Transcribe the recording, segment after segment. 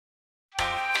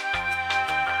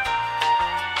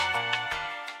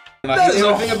like that is a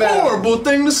anything about it. horrible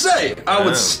thing to say. I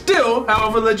would still,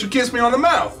 however, let you kiss me on the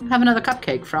mouth. Have another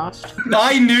cupcake, Frost.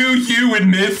 I knew you would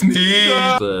miss me.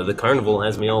 The carnival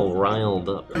has me all riled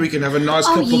up. We can have a nice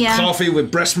cup of coffee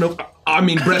with breast milk. I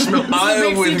mean breast milk.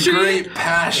 I with great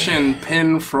passion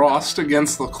pin Frost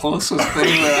against the closest thing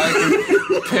that I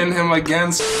can pin him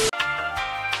against.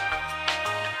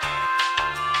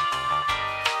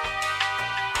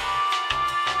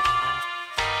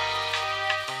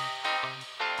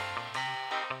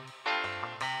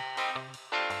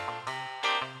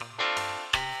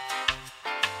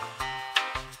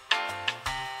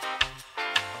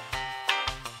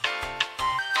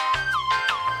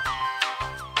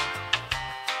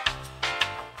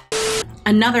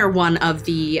 Another one of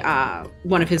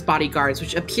his bodyguards,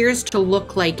 which appears to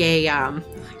look like a I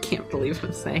can't believe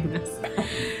I'm saying this.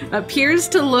 Appears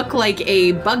to look like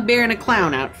a bugbear in a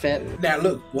clown outfit. Now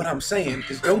look, what I'm saying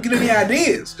is don't get any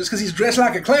ideas. Just because he's dressed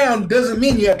like a clown doesn't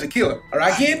mean you have to kill him. All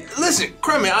right, kid? Listen,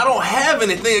 Crummy, I don't have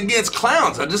anything against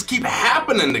clowns. I just keep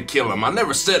happening to kill them. I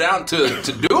never set out to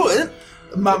do it.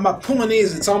 My point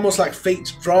is, it's almost like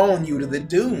fate's drawing you to the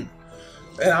doom.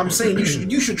 And I'm saying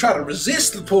you should try to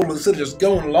resist the pull instead of just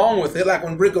going along with it. Like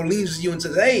when Rico leaves you and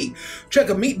says, "Hey, check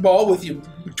a meatball with your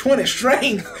 20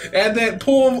 strength at that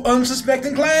poor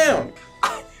unsuspecting clown."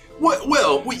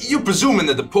 Well, you're presuming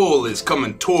that the pull is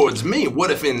coming towards me. What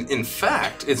if in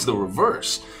fact it's the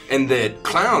reverse and that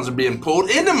clowns are being pulled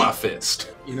into my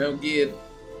fist? You know, Gid,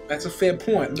 that's a fair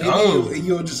point. Maybe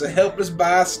you're just a helpless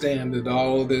bystander to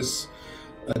all this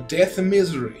death and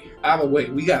misery. Either way,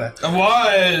 we gotta... A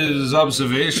wise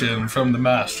observation from the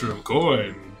master of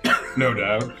coin, no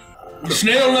doubt.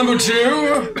 Snail number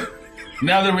 2,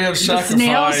 now that we have sacrificed... The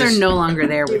snails are no longer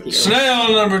there with you.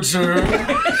 Snail number 2,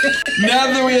 now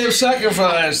that we have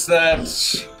sacrificed that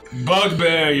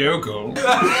bugbear yokel,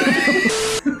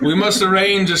 we must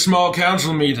arrange a small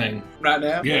council meeting. Right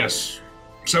now? Yes.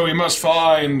 So we must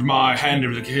find my hand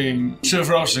of the king, Sir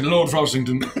Frostington, Lord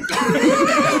Frostington,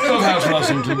 of House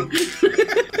Frostington.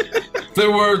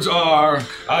 Their words are,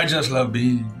 "I just love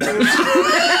beans."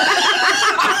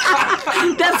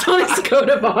 That's on his coat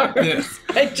of arms. Yes.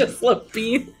 I just love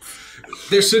beans.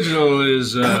 Their sigil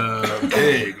is a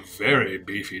big, very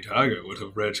beefy tiger with a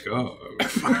red scarf.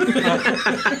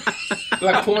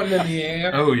 Like pointing in the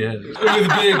air? Oh, yes. With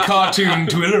big cartoon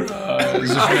Twitter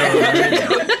eyes.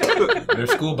 Their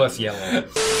school bus yellow.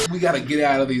 We gotta get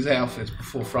out of these outfits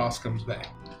before Frost comes back.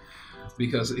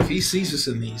 Because if he sees us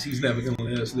in these, he's never gonna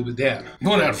let us live it down.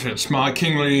 What outfits? My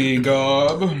kingly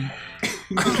garb.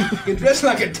 You're dressed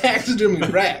like a taxidermy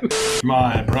rat.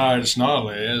 My bride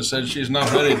Snarly said she's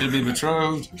not ready to be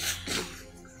betrothed.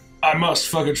 I must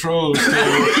fuck a troll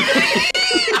still.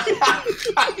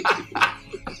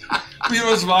 We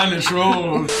must find a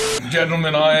troll.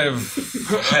 Gentlemen, I have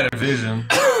had a vision.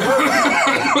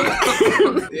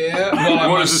 Yeah.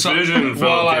 What is this vision,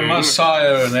 Well, I must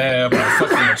sire an heir by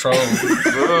fucking a troll.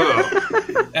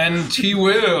 And he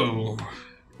will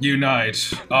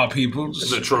unite our peoples.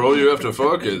 The troll you have to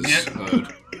fuck is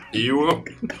evil?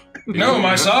 No,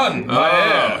 my son. My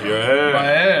heir. Your heir. My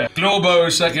heir. Globo,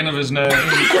 second of his name.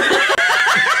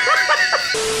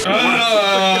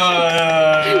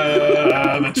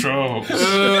 The troll.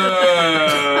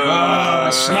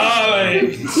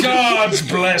 Snarly. Gods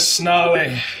bless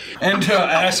Snarly. And her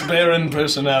ass-bearing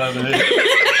personality.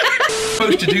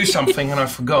 Supposed to do something and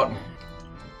I've forgotten.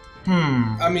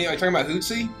 I mean, are you talking about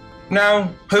Hootsie? No.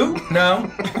 Who?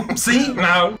 No. See?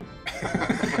 No.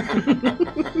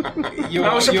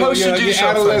 I was supposed to do your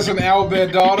something. adolescent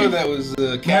owlbear daughter that was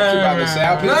captured by the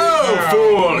South. No,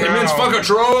 fool! He means fuck a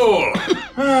troll!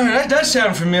 That does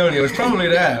sound familiar. It's probably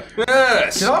that.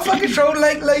 Yes! Did I fuck a troll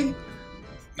lately?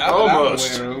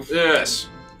 Almost. Yes.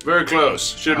 Very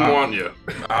close. Shouldn't want you.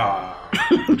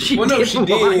 Well, no, she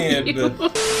did.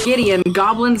 But... Gideon,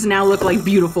 goblins now look like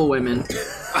beautiful women.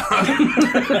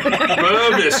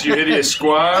 Mobius, you hideous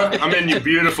squire. I mean, you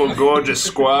beautiful, gorgeous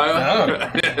squire. Oh.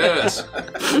 Yes.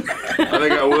 I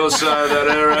think I will sire that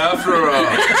heir after all.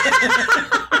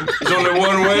 There's only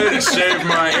one way to save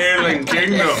my ailing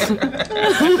kingdom.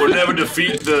 We'll never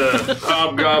defeat the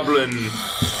hobgoblin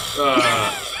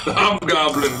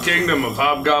kingdom of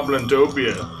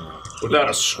Hobgoblintopia without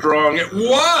a strong...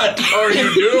 What are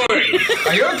you doing?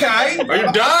 Are you okay? Are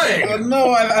you dying?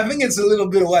 No, I think it's a little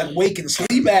bit of like wake and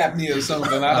sleep apnea or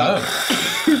something. I don't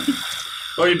know.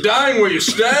 Are you dying where you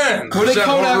stand? What do they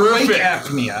call that? Wake horrific?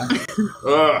 apnea.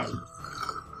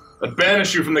 I'd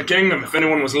banish you from the kingdom if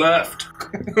anyone was left.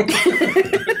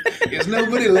 There's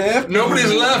nobody left.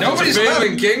 Nobody's left. Nobody's it's a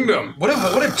failing left. kingdom. What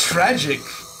a tragic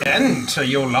end to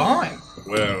your line.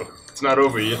 Well, it's not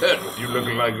over yet with you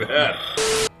looking like that.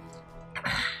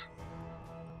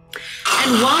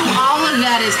 And while all of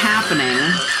that is happening,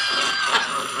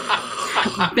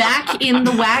 back in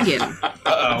the wagon,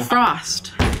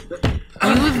 Frost, you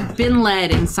have been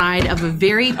led inside of a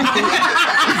very...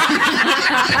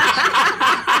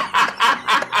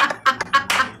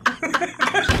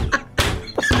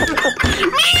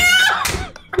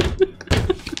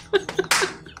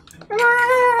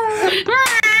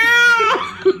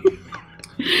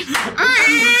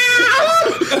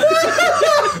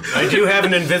 I do have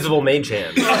an invisible mage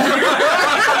hand.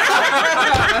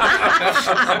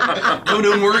 Oh,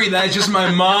 don't worry, that's just my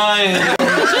mind.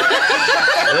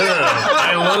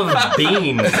 I love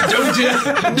beans.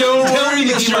 Don't worry,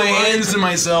 to keep my hands to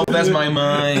myself, that's my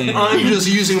mind. I'm just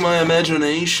using my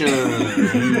imagination.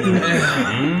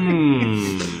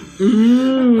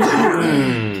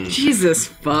 Jesus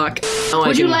fuck. Oh,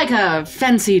 Would you like a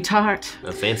fancy tart?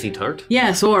 A fancy tart?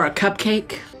 Yes, or a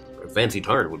cupcake? A fancy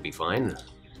tart would be fine.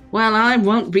 Well, I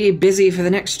won't be busy for the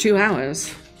next 2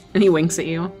 hours. And he winks at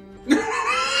you.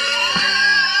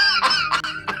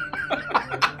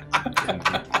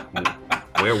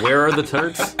 Where are the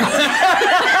tarts?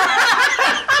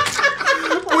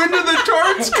 When do the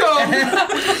tarts come?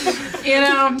 You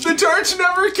know, The tarts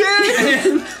never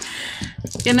came.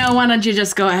 why don't you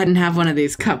just go ahead and have one of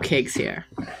these cupcakes here?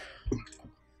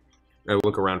 I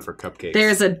look around for cupcakes.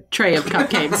 There's a tray of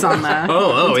cupcakes on the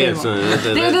Oh, the yes. table.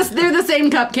 They're the same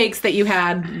cupcakes that you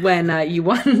had when you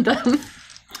won them.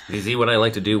 You see, what I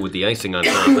like to do with the icing on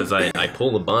top is I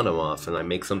pull the bottom off and I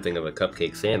make something of a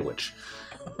cupcake sandwich.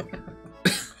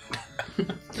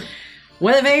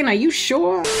 Weathervane, are you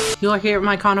sure you're here at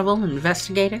my carnival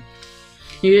investigating?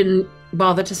 You didn't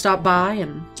bother to stop by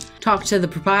and talk to the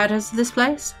proprietors of this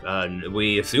place?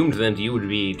 We assumed that you would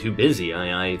be too busy.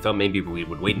 I thought maybe we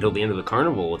would wait until the end of the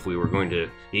carnival if we were going to...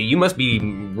 You must be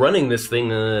running this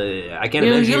thing, I can't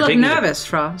imagine You you're look taking nervous,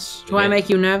 Frost. Do I Okay. make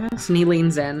you nervous? And he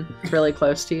leans in really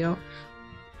close to you.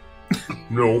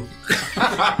 No. Go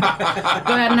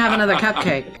ahead and have another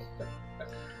cupcake.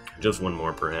 Just one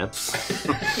more, perhaps.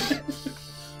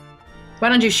 Why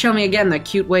don't you show me again the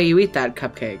cute way you eat that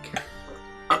cupcake?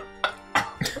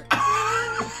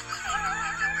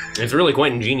 It's really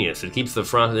quite ingenious. It keeps the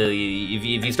frost. If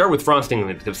you start with frosting,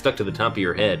 it's stuck to the top of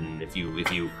your head, and if you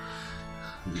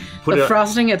put The it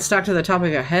frosting gets stuck to the top of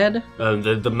your head?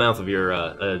 the mouth of your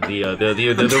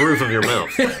the roof of your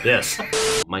mouth. Yes.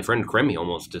 My friend Kremi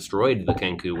almost destroyed the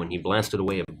Kenku when he blasted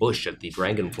away a bush at the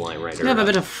dragonfly rider. You have a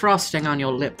bit of frosting on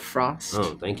your lip, Frost.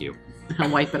 Oh, thank you.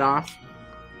 And wipe it off.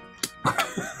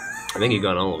 I think you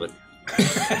got all of it.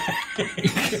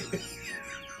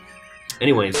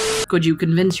 Anyways, Could you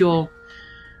convince your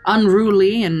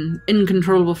unruly and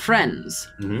incontrollable friends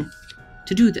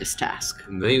to do this task?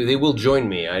 they will join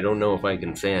me. I don't know if I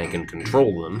can say I can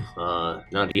control them.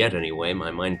 Not yet, anyway. My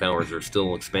mind powers are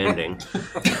still expanding.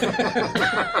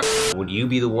 Would you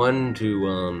be the one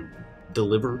to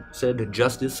deliver said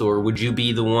justice, or would you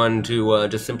be the one to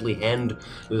just simply hand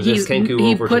this Kenku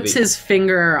He over puts to the... his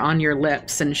finger on your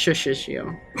lips and shushes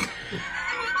you.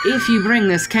 If you bring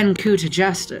this Kenku to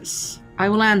justice, I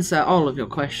will answer all of your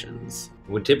questions.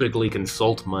 Would typically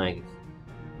consult my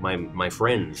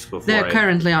friends before They're I...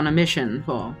 currently on a mission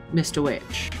for Mr.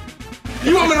 Witch.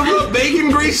 You want me to rub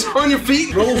bacon grease on your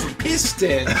feet? Roll for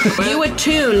piston. You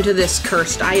attune to this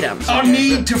cursed item. I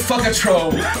need to fuck a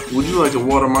troll. Would you like to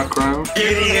water my crown?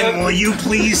 Gideon, will you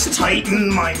please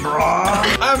tighten my bra?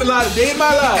 I haven't lied a day in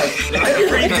my life.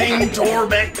 Everything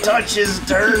Torbeck touches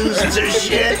turns to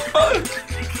shit.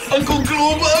 Uncle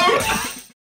Globo.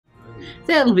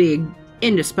 They'll be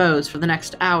indisposed for the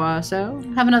next hour or so.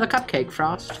 Have another cupcake,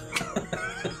 Frost.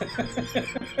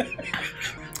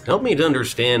 Help me to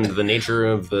understand the nature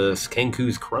of the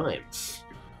Kenku's crimes.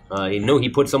 I know he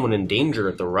put someone in danger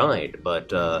at the ride,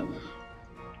 but,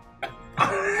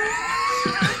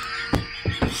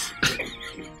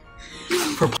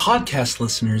 For podcast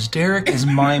listeners, Derek is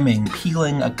miming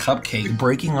peeling a cupcake,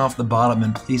 breaking off the bottom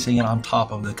and placing it on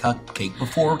top of the cupcake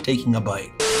before taking a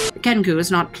bite. Kenku is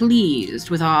not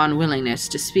pleased with our unwillingness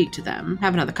to speak to them.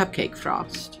 Have another cupcake,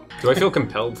 Frost. do I feel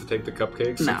compelled to take the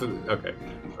cupcakes? No. Okay.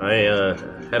 I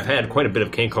have had quite a bit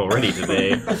of cake already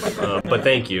today, but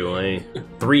thank you.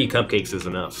 3 cupcakes is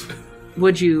enough.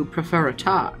 Would you prefer a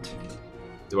tart?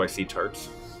 Do I see tarts?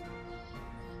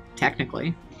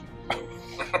 Technically.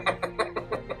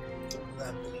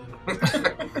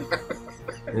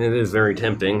 It is very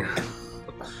tempting.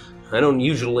 I don't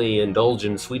usually indulge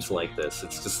in sweets like this.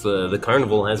 It's just the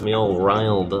carnival has me all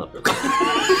riled up.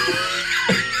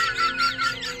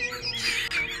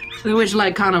 The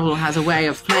Witchlight Carnival has a way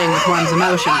of playing with one's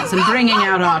emotions and bringing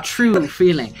out our true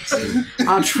feelings,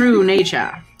 our true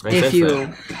nature. if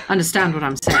you understand what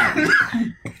I'm saying.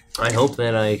 I hope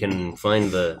that I can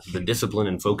find the discipline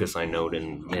and focus I note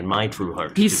in my true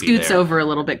heart. He scoots over a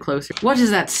little bit closer. What is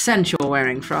that scent you're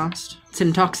wearing, Frost? It's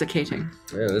intoxicating.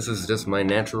 Yeah, this is just my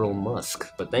natural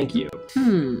musk, but thank you.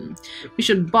 We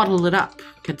should bottle it up.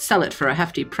 Could sell it for a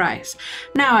hefty price.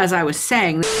 Now, as I was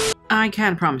saying, I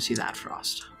can't promise you that,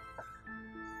 Frost.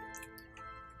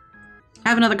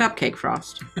 Have another cupcake,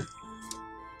 Frost.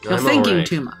 You're thinking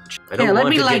too much. Here, let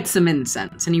me light some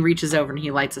incense. And he reaches over and he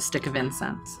lights a stick of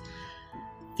incense.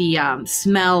 The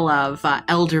smell of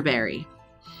elderberry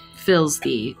fills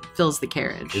the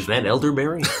carriage. Is that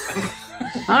elderberry?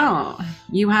 Oh,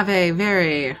 you have a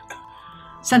very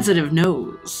sensitive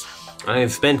nose.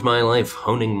 I've spent my life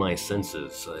honing my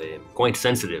senses. I am quite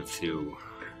sensitive to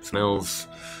smells,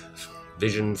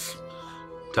 visions,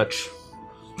 touch.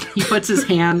 He puts his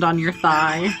hand on your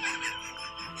thigh.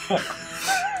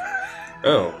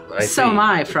 Oh, I see. So am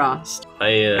I, Frost.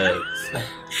 I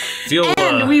feel.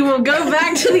 And we will go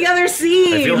back to the other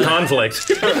scene. I feel conflict.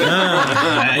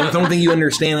 I don't think you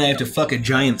understand. I have to fuck a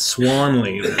giant swan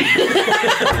later.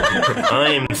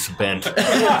 I'm spent.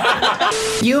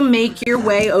 You make your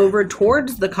way over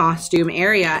towards the costume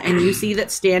area, and you see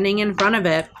that standing in front of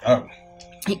it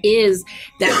is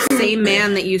that same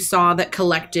man that you saw that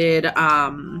collected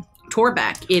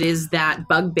Torbeck. It is that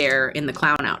bugbear in the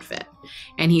clown outfit.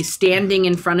 And he's standing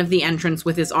in front of the entrance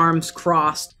with his arms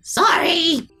crossed.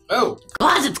 Sorry! Oh.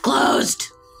 Closet's closed!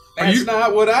 That's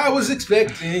not what I was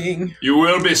expecting. You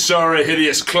will be sorry,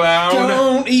 hideous clown.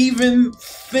 Don't even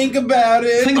think about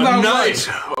it. Think about night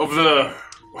of the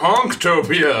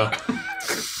Honktopia.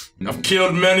 I've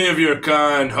killed many of your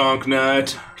kind, Honk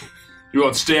Knight. You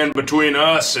won't stand between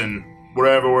us and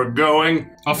wherever we're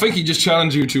going. I think he just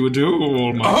challenged you to a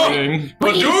duel, my king.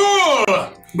 A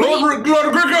duel! Lord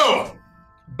Griggo!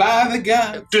 By the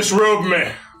God. Disrobe me.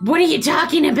 What are you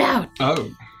talking about? Oh.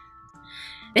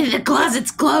 The closet's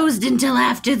closed until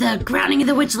after the crowning of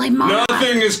the Witchlight monarch.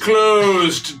 Nothing is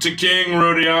closed to King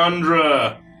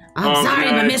Rodiandra. I'm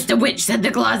sorry, but Mr. Witch said the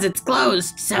closet's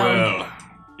closed, so... Well,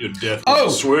 your death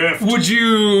is swift. Would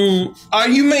you...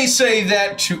 you may say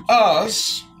that to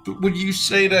us, but would you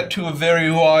say that to a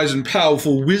very wise and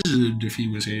powerful wizard if he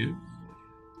was here?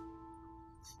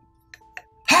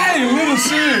 Hey, little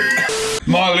sick!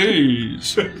 My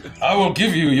liege, I will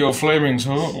give you your flaming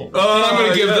sword. I'm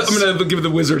gonna give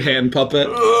the wizard hand puppet.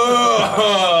 All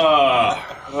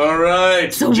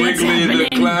right, So Jiggly the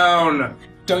clown.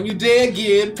 Don't you dare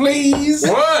get, please.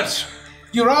 What?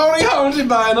 You're already haunted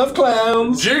by enough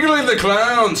clowns. Jiggly the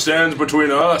clown stands between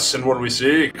us and what we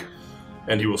seek,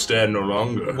 and he will stand no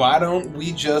longer. Why don't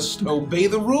we just obey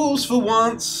the rules for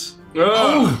once?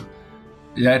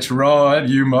 That's right,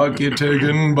 you might get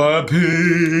taken by a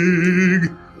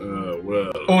pig.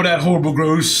 Well. Or that horrible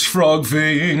gross frog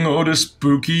thing, or the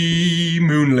spooky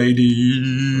moon lady.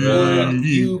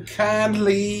 You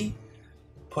kindly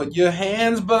put your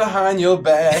hands behind your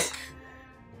back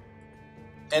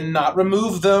and not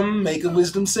remove them. Make a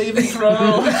wisdom saving throw.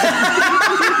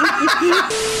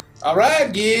 All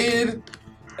right, Gid.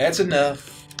 That's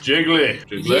enough. Jiggly.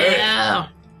 Yeah.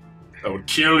 I would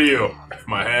kill you if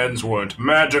my hands weren't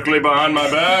magically behind my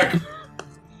back.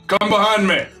 Come behind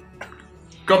me.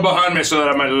 Come behind me so that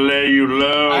I might lay you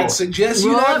low. I'd suggest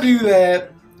you not do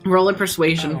that. Roll a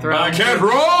persuasion throw. I can't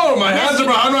roll. My hands are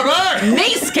behind my back.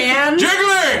 Mace can! I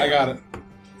Jiggly! got it.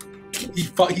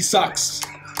 He sucks.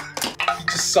 He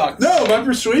just sucks. No, my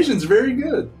persuasion's very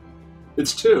good.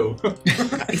 It's 2.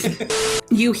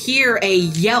 You hear a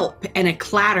yelp and a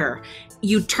clatter.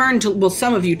 You turn to, well,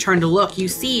 some of you turn to look. You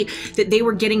see that they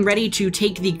were getting ready to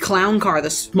take the clown car,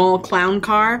 the small clown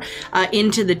car,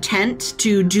 into the tent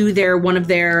to do one of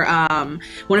their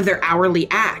hourly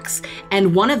acts.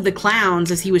 And one of the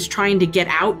clowns, as he was trying to get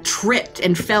out, tripped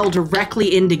and fell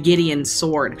directly into Gideon's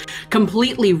sword,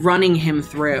 completely running him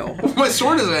through. My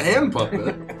sword is a hand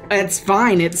puppet. It's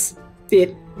fine.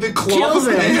 The kills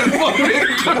him. Man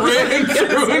ran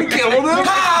through and killed him?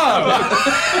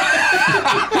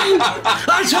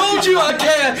 I told you I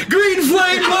can't! Green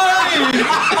flame light!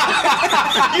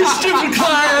 You stupid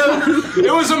clown!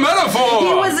 It was a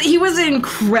metaphor! He was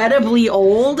incredibly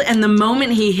old, and the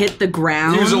moment he hit the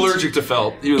ground... He was allergic to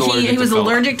felt. He was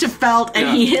allergic to felt,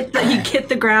 and he hit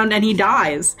the ground, and he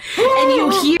dies. And you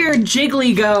hear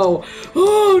Jiggly go,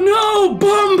 "Oh no,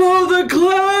 Bumbo the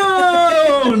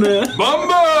clown!"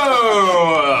 Bumbo!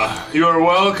 You are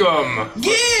welcome.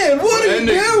 Yeah, what are you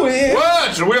doing?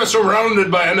 What? We are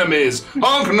surrounded by enemies.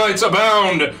 Honk Knights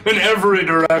abound in every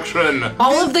direction.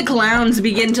 All of the clowns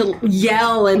begin to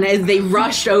yell, and as they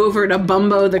rush over to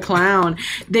Bumbo the clown,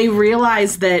 they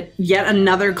realize that yet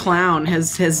another clown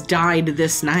has died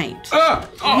this night. You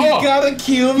gotta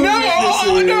kill the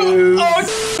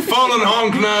witnesses. Fallen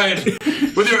Honk Knight,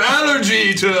 with your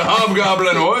allergy to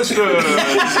hobgoblin oysters.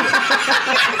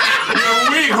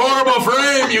 Your weak, horrible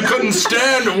frame, you couldn't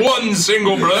stand one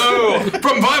single blow.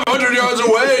 From 500 yards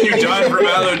away, and you died from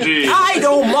allergy. I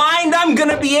don't mind. I'm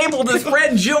gonna be able to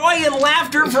spread joy and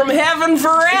laughter from heaven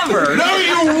forever. No,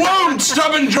 you won't!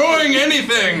 Stop enjoying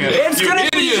anything! It's you gonna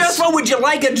be just what would you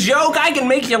like a joke? I can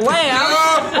make you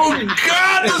laugh. Oh,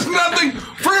 God, there's nothing!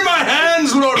 Free my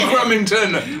hands, Lord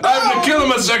Cremington! I have to kill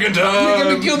him a second time! You're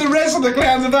gonna kill the rest of the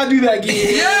clowns if I do that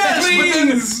again. Yes, please! But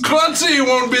then Clutzy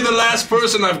won't be the last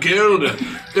person I've killed.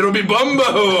 It'll be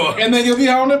Bumbo. And then you'll be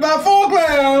haunted by 4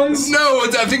 clowns. No,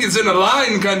 I think it's in a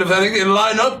line, kind of. I think they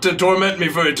line up to torment me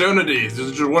for eternity.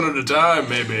 Just one at a time,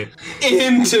 maybe.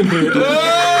 Intimate.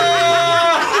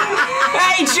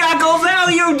 Hey, Chuckles, how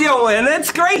you doing?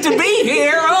 It's great to be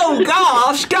here. Oh,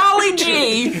 gosh, golly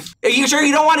gee. Are you sure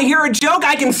you don't want to hear a joke?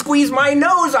 I can squeeze my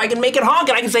nose, I can make it honk,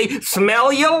 and I can say,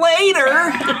 smell you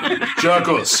later.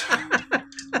 Chuckles.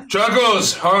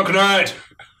 Chuckles, Honk Knight.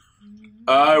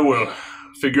 I will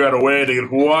figure out a way to get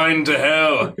wine to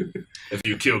hell if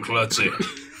you kill Clutzy.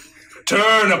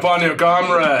 Turn upon your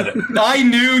comrade. I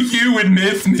knew you would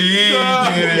miss me.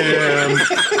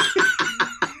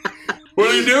 What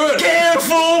are you doing?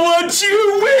 Careful what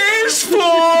you wish for.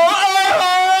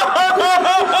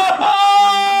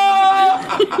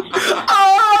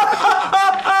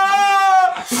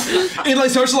 It like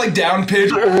starts to like down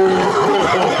pitch.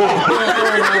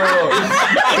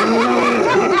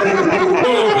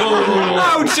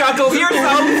 Oh, Chuckles, you're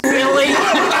so silly.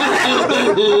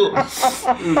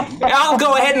 I'll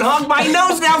go ahead and honk my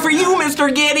nose now for you,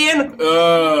 Mr. Gideon.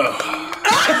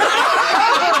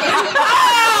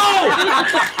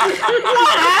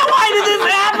 Why did this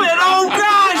happen? Oh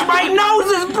gosh, my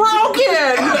nose is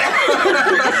broken!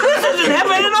 This isn't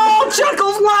heaven at all!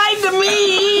 Chuckles lied to me!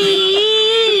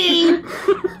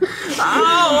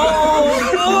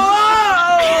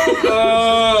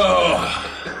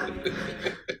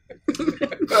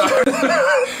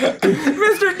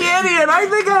 Mr. Gideon, I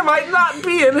think I might not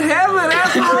be in heaven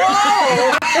after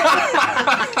all!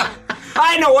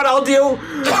 I know what I'll do.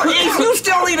 If you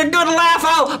still need a good laugh,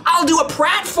 I'll do a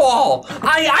pratfall.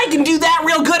 I can do that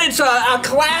real good. It's a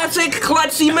classic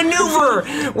klutzy maneuver.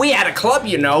 We had a club,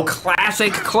 you know,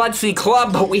 classic klutzy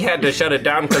club, but we had to shut it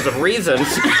down because of reasons.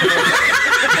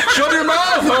 Shut your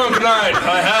mouth, Honk Knight!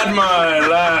 I had my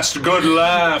last good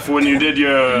laugh when you did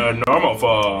your normal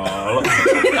fall.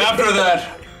 After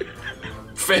that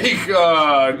fake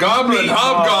hobgoblin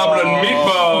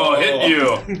meatball hit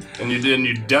you, and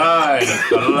you died.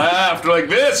 I laughed like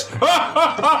this.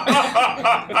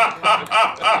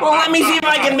 Well, let me see if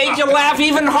I can make you laugh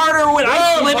even harder when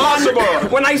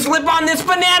I slip on this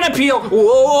banana peel. Whoa!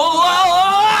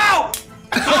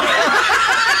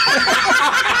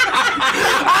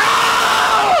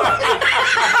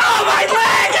 Oh, my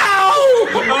leg! Ow!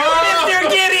 Mr.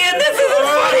 Gideon, this isn't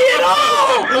funny at all!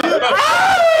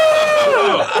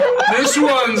 This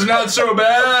one's not so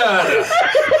bad.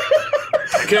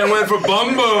 Can't wait for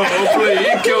Bumbo. Hopefully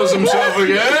he kills himself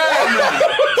again.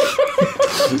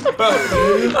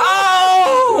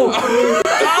 Oh,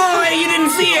 you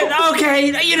didn't see it. Okay,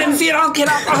 you didn't see it. I'll get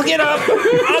up.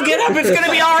 It's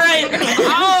gonna be all right.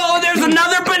 Oh, there's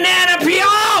another banana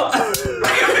peel.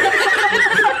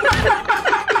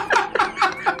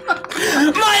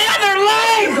 My other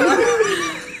leg.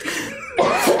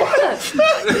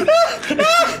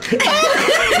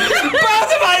 Both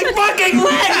of my fucking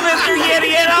legs, Mr.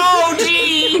 Gideon. Oh,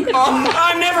 gee.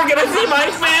 I'm never gonna see my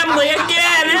family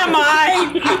again, am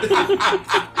I?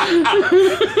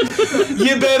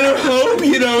 You better hope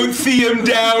you don't see him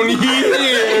down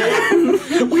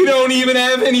here. We don't even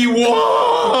have any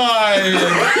wine.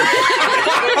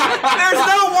 There's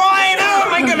no wine. How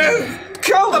am I gonna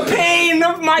kill the pain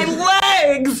of my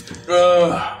legs?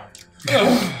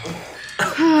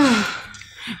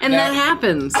 And that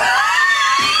happens.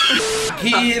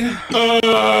 Kid,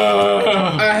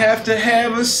 I have to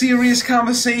have a serious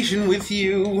conversation with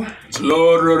you. It's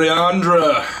Lord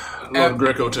Rodiandra, Lord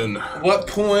Grecoton. What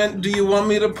point do you want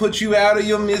me to put you out of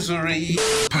your misery?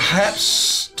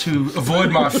 Perhaps to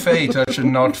avoid my fate, I should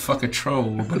not fuck a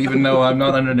troll. But even though I'm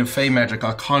not under the fey magic,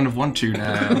 I kind of want to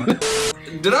now.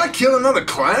 Did I kill another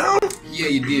clown? Yeah,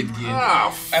 you did, kid.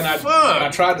 Oh, And I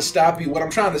tried to stop you. What I'm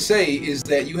trying to say is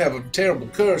that you have a terrible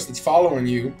curse that's following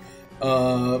you,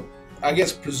 I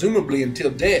guess presumably until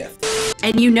death.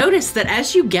 And you notice that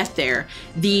as you get there,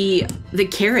 the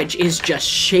carriage is just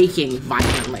shaking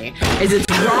violently as it's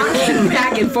rocking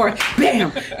back and forth.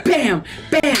 Bam, bam,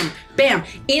 bam, bam.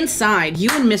 Inside, you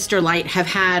and Mr. Light have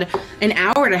had an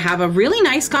hour to have a really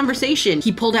nice conversation.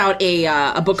 He pulled out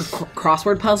a book of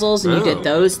crossword puzzles, and you did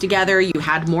those together. You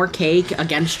had more cake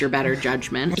against your better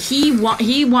judgment. He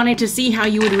wanted to see how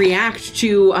you would react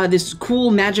to this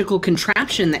cool magical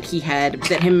contraption that him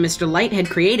and Mr. Light had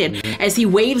created as he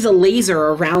waves a laser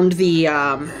around the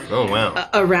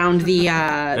around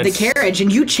the carriage,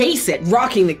 and you chase it,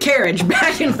 rocking the carriage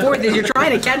back and forth as you're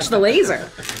trying to catch the laser.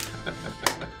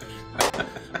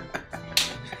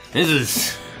 This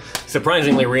is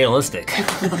surprisingly realistic.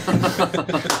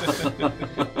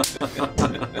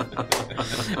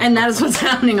 And that is what's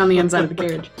happening on the inside of the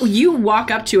carriage. You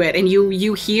walk up to it and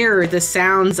you hear the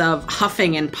sounds of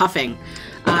huffing and puffing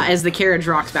as the carriage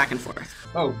rocks back and forth.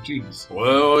 Oh, jeez.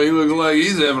 Well, he looks like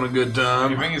he's having a good You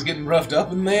time. think it's getting roughed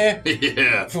up in there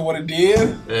Yeah. for what it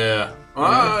did? Yeah.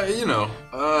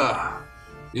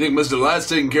 You think Mr. Light's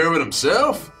taking care of it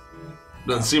himself?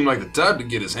 Doesn't seem like the type to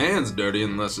get his hands dirty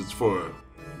unless it's for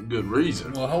a good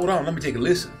reason. Well, hold on. Let me take a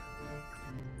listen.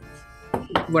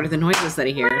 What are the noises that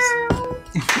he hears?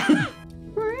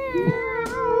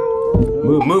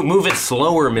 Move it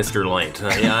slower, Mr. Light.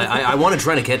 I want to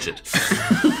try to catch it.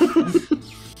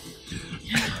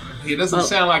 He doesn't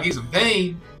sound like he's in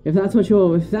pain. If that's what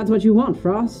you want,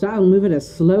 Frost, I'll move it as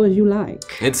slow as you like.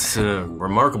 It's a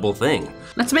remarkable thing.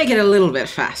 Let's make it a little bit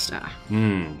faster.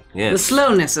 The Yes.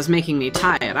 slowness is making me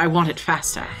tired. I want it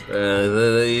faster.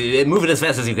 Move it as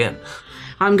fast as you can.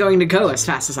 I'm going to go as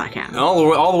fast as I can.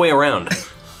 All the way around.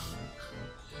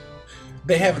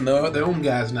 They having their own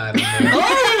guys' night in there.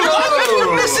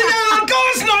 Listen out,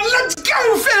 guys! Let's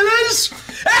go, fellas!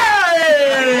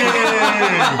 Hey!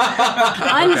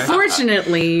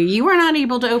 Unfortunately, you are not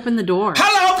able to open the door.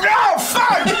 Hello! Oh,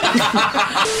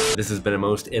 fuck! This has been a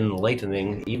most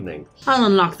enlightening evening. I'll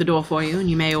unlock the door for you and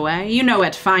you may away. You know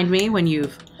where to find me when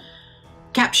you've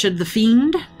captured the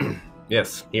fiend.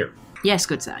 Yes, here. Yes,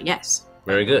 good sir, yes.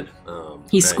 Very good.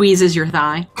 He squeezes your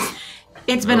thigh.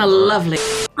 It's been a lovely...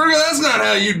 Gregor, that's not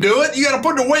how you do it. You gotta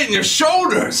put the weight in your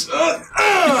shoulders.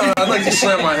 I'd like to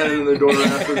slam my head into the door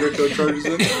after Gregor charges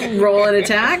in. Roll an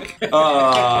attack.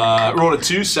 Rolled a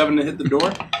 2, 7 to hit the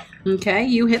door. Okay,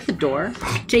 you hit the door,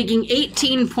 taking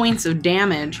 18 points of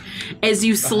damage as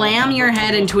you slam your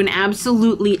head into an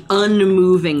absolutely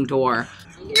unmoving door.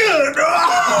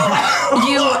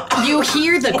 You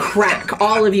hear the crack,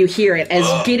 all of you hear it, as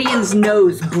Gideon's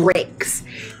nose breaks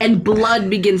and blood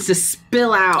begins to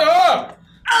spill out.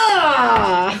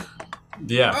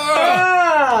 Yeah.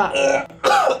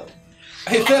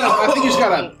 Hey, fellas, I think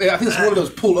I think it's one of those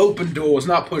pull open doors,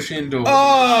 not push in doors.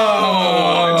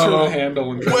 Oh! Turn the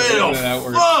handle and try to pull it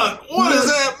outward. Fuck! What is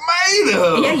that made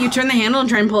of? Yeah, you turn the handle and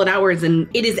try and pull it outwards, and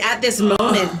it is at this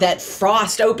moment that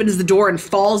Frost opens the door and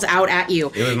falls out at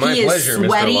you. It was my he pleasure, is Mr.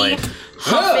 sweaty, Light.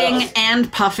 huffing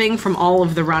and puffing from all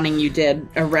of the running you did.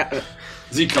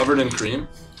 Is he covered in cream?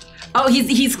 Oh,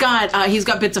 he's got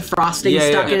bits of frosting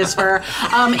stuck in his fur.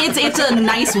 It's a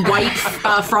nice white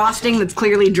frosting that's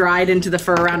clearly dried into the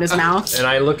fur around his mouth. And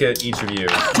I look at each of you.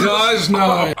 Guys,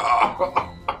 no.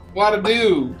 What to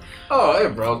do? Oh, hey,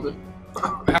 bro.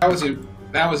 How was it?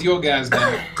 How was your guys'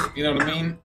 night? You know what I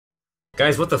mean?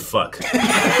 Guys, what the fuck?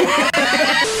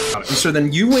 So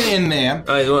then you went in there.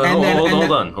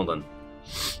 Hold on.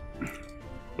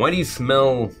 Why do you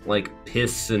smell like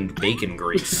piss and bacon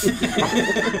grease?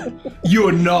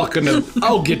 You're not gonna.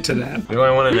 I'll get to that. Do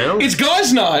I want to know? It's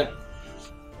guys' night.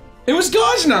 It was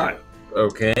guys' night.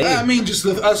 Okay. I mean, just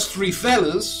us three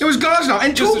fellas. It was guys' night.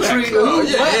 And Just the Torbeck. three. Oh,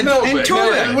 yeah, and no, Torbeck. and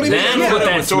Torbeck. Yeah. What do you That's mean? what Yeah,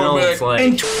 that with smells Torbeck. like.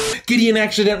 And Gideon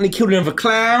accidentally killed another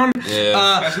clown.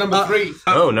 Yeah. That's number 3.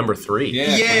 Oh, number 3. Yeah.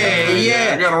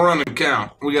 I gotta run and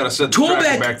count. We gotta set the Torbeck.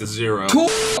 tracker back to 0.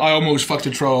 I almost fucked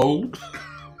a troll.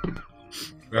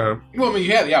 Well, I mean,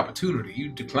 you had the opportunity. You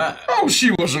declined. Oh,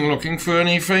 she wasn't looking for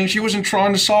anything. She wasn't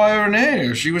trying to sire an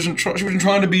heir. She wasn't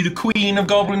trying to be the queen of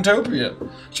Goblintopia.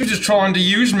 She was just trying to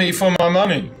use me for my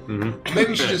money.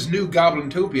 Maybe she just knew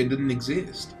Goblintopia didn't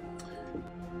exist.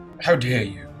 How dare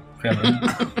you, Cameron?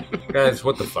 Guys,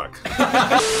 what the fuck?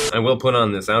 I will put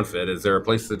on this outfit. Is there a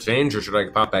place to change, or should I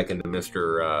pop back into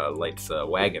Mr. Light's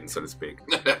wagon, so to speak?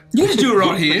 You just do it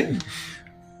right here.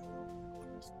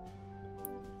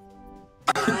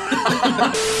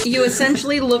 You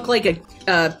essentially look like a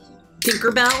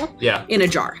Tinkerbell Yeah. in a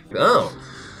jar. Oh.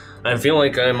 I feel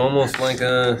like I'm almost like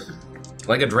a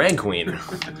Like a drag queen.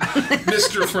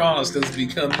 Mr. Frost has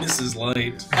become Mrs.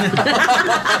 Light.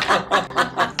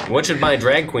 What should my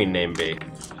drag queen name be?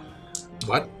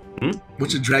 What? Hmm?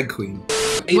 What's your drag queen?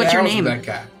 What's your name? That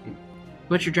guy.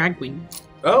 What's your drag queen?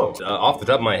 Oh, off the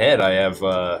top of my head, I have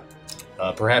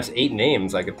perhaps 8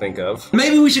 names I could think of.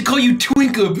 Maybe we should call you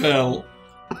Twinkabell.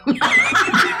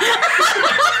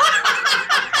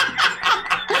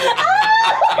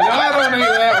 I don't need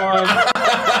that one.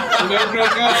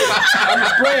 I'm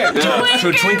spread.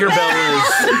 So Twinkerbell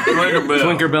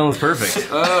is perfect.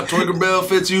 Twinkerbell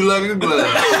fits you like a glove.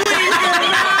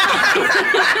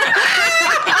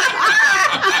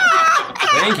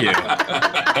 Thank you.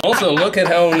 Also, look at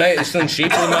how nice and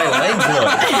shapely my legs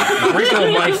look.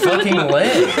 Wrinkle my fucking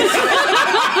legs.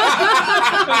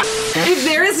 If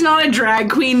there is not a drag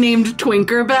queen named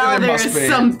Twinkerbell, there is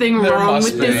something wrong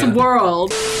with this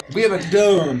world. We haven't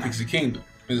done Pixie Kingdom,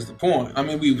 is the point. I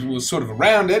mean, we were sort of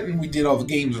around it, and we did all the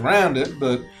games around it,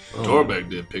 but... Torbeck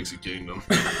did Pixie Kingdom.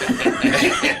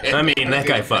 I mean, that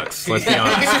guy fucks, let's be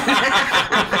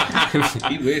honest.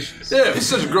 He wishes. Yeah, it's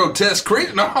such a grotesque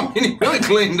creature. No, I mean, he really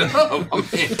cleaned up. I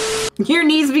mean... Your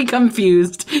knees become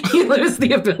fused. You lose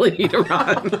the ability to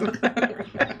run.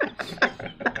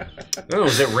 Oh,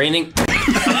 is it raining?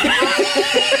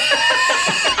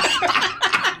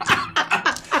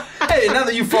 Hey, now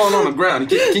that you've fallen on the ground,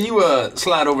 can you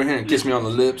slide over here and kiss me on the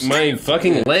lips? My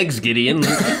fucking legs, Gideon.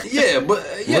 Yeah, but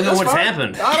yeah, Look at that's what's fine.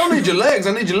 happened. I don't need your legs.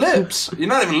 I need your lips. You're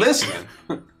not even listening.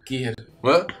 Kid.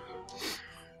 What?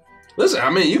 Listen, I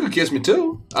mean, you can kiss me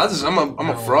too. I'm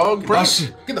a frog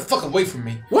prince. Get the fuck away from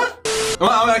me. What? Well,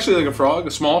 I'm actually like a frog,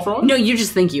 a small frog. No, you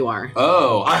just think you are.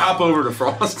 Oh, I hop over to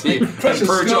Frosty and perch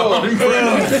on him.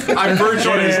 I perch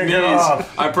on his knees.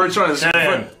 I perch on his.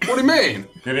 What do you mean?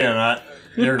 Gideon,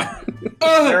 you're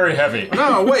very heavy.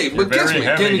 No, wait, but kiss me.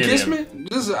 heavy, Can you kiss Gideon. me?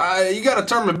 Just, you gotta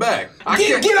turn me back.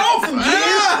 Get off of me!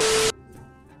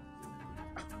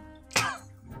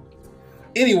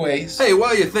 Anyways. Hey,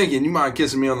 while you're thinking, you mind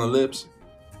kissing me on the lips?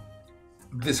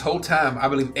 This whole time, I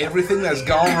believe everything that's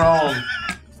gone wrong.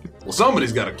 Well,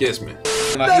 somebody's gotta kiss me.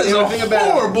 And I That hear is everything a about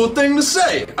it. horrible thing to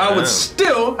say. I would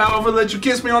still, however, let you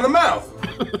kiss me on the mouth.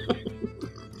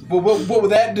 Well, what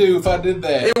would that do if I did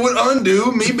that? It would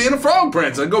undo me being a frog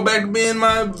prince. I'd go back to being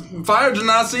my fire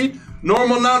genasi,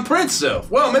 normal non-prince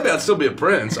self. Well, maybe I'd still be a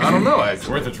prince. I don't know,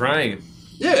 actually. Worth a try.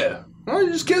 Yeah. Why don't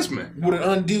you just kiss me? Would it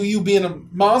undo you being a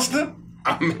monster?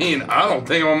 I mean, I don't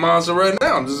think I'm a monster right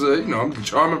now. I'm just I'm a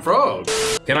charming frog.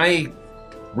 Can I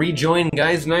rejoin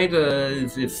Guys Night,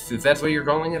 if that's what you're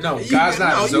calling it? No, guys'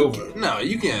 night is over. No,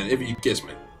 you can if you kiss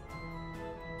me.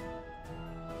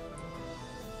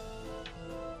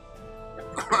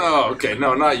 Oh, okay.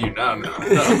 No, not you. No.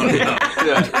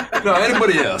 Yeah. No,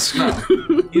 anybody else. No.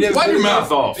 Wipe your mouth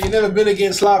off. You never been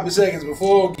against sloppy seconds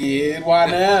before, kid. Why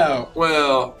now?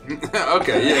 Well,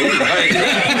 okay, yeah.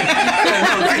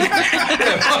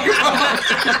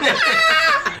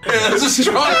 Yeah, that's a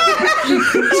strong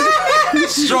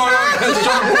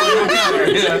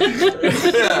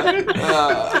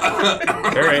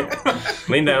All right.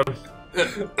 Lean down.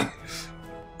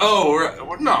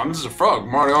 Oh, no, I'm just a frog.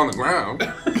 I'm already on the ground.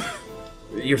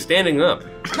 You're standing up.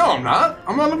 No, I'm not.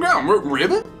 I'm on the ground.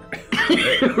 Ribbit?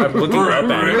 I'm looking up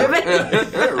at him.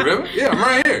 Ribbit? Yeah, I'm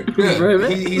right here. Yeah.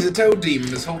 He's a toad demon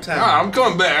this whole time. I'm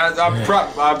coming back.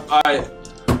 I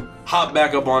hop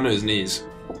back up onto his knees.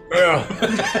 All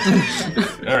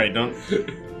right, don't.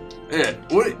 Yeah,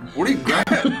 what are you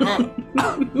grabbing?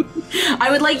 I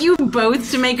would like you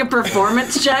both to make a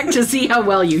performance check to see how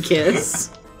well you kiss.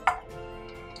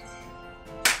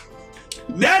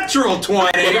 Natural 20.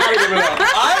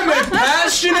 I'm a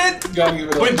passionate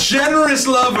but generous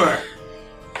lover.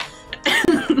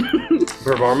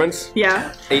 Performance?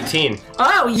 Yeah. 18.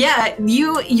 Oh yeah,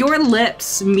 your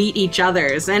lips meet each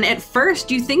other's, and at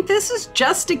first you think this is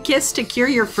just a kiss to cure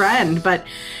your friend, but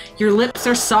your lips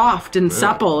are soft and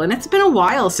supple, and it's been a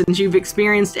while since you've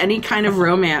experienced any kind of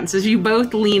romance as you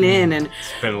both lean in, and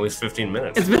It's been at least 15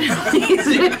 minutes. it's been at least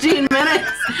 15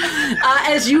 minutes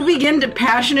as you begin to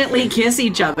passionately kiss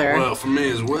each other. Well, for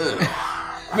me as well.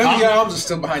 Maybe your arms are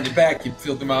still behind your back, you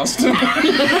filthy monster.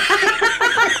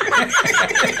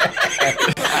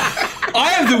 I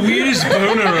have the weirdest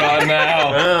boner right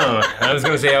now. Oh, I was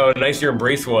gonna say how nice your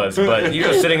embrace was, but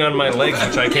you're sitting on my legs,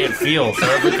 which I can't feel, so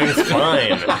everything's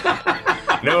fine.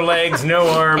 No legs, no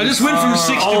arms. I just went from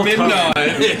 6 to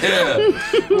midnight.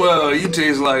 Yeah. Well, you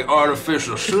taste like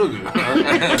artificial sugar.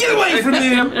 Get away from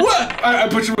him! What? I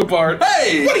put you apart.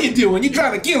 Hey! What are you doing? You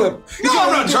trying to kill him? No,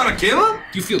 I'm not trying to kill him.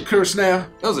 Do you feel cursed now?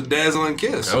 That was a dazzling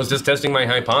kiss. I was just testing my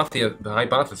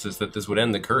hypothesis that this would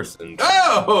end the curse. And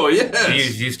Oh, do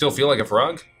yes. you still feel like a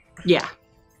frog? Yeah.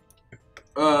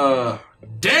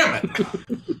 Damn it!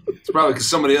 It's probably because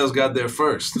somebody else got there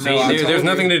first. See, there's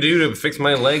nothing to do to fix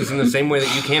my legs in the same way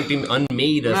that you can't be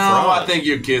unmade a No, frog. I think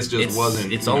your kiss just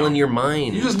wasn't. It's all in your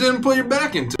mind. You just didn't put your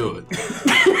back into it.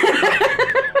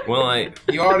 Well,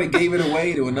 You already gave it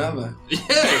away to another.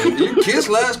 Yeah, your kiss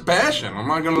last passion. I'm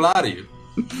not gonna lie to you.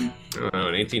 I don't know,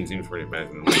 an 18 seems pretty bad.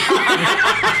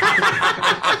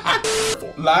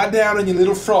 Lie down in your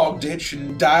little frog ditch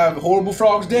and die a horrible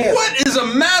frog's death. What is the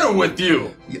matter with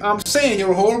you? I'm saying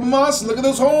you're a horrible monster. Look at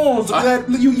those horns. Look at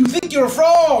that. You think you're a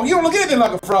frog. You don't look anything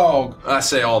like a frog. I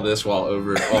say all this while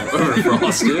over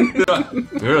frosted.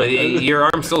 Really? Your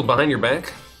arm's still behind your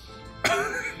back?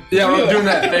 Yeah, I'm doing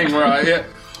that thing where I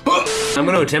I'm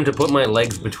going to attempt to put my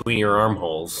legs between your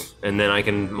armholes, and then I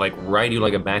can, like, ride you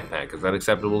like a backpack. Is that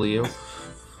acceptable to you?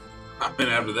 I've been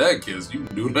after that kiss. You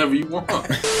can do whatever you want.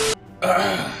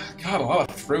 God, a lot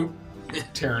of throat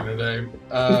tearing today.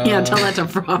 Yeah, tell that to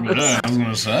frogs. Yeah, I was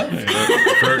gonna say.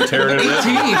 For tearing it up.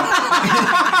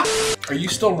 Are you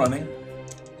still running?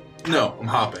 No, I'm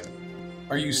hopping.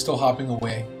 Are you still hopping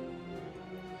away?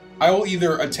 I will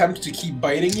either attempt to keep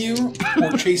biting you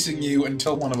or chasing you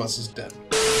until one of us is dead.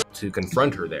 To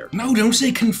confront her there. No, don't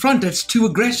say confront. That's too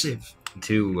aggressive.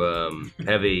 To,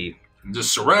 have a...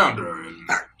 Just surround her and,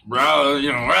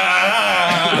 you know,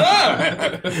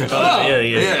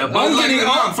 yeah. but like,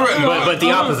 But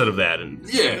the opposite of that. And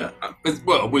yeah.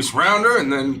 Well, we surround her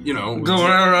and then, you know. Go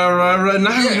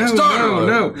Yeah,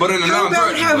 no. But in a How about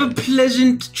non-threatening have a way.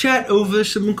 pleasant chat over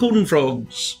some corn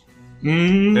frogs?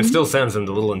 it still sounds a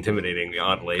little intimidating,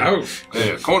 oddly. Oh,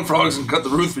 Yeah, corn frogs can cut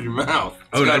the roof of your mouth.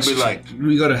 It's gotta be like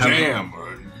we gotta have. jam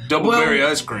or double berry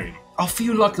ice cream. I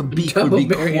feel like a beak would be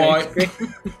quite.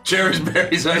 Jerry's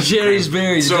berries ice cream. Jerry's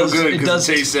berries. So it good does, because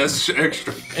it tastes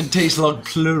extra. It tastes like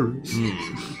plurals.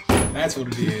 That's what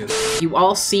it is. You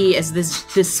all see as this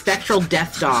spectral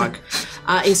death dog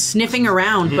is sniffing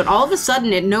around, but all of a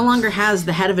sudden it no longer has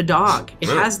the head of a dog. It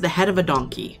has the head of a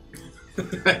donkey.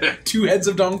 2 heads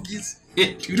of donkeys?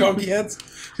 2 donkey heads?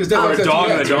 Because a dog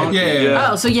and a donkey. Yeah.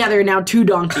 Oh, so yeah, there are now 2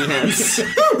 donkey heads.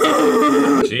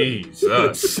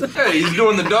 Jesus. Hey, he's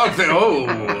doing the dog thing. Oh,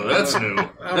 that's new. I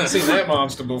haven't seen that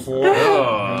monster before.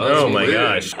 Oh my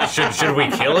gosh. Should we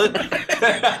kill it?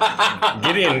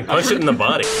 Gideon, punch it in the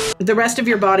body. The rest of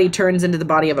your body turns into the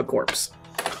body of a corpse.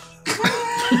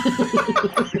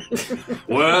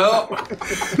 Well,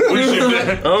 we should.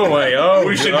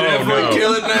 We should definitely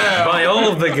kill it now. By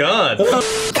all of the gods.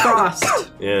 Frost.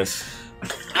 Yes.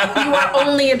 You are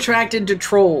only attracted to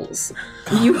trolls.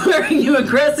 You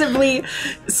aggressively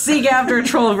seek after a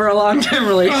troll for a long-term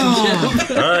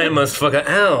relationship. I must fuck a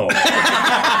ow.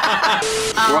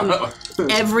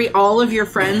 All of your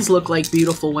friends look like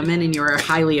beautiful women, and you are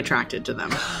highly attracted to them.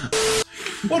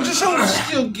 Well, just hold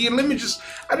still, Gideon.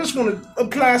 I just want to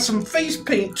apply some face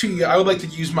paint to you. I would like to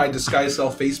use my disguise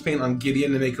self face paint on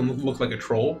Gideon to make him look like a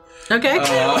troll. Okay.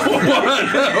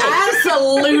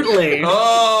 Absolutely.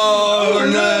 Oh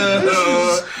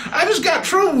no! I just got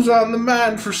trolls on the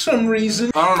mind for some reason.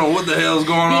 I don't know what the hell's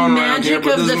going on around here, magic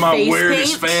but of this is the my face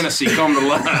weirdest paint? fantasy come to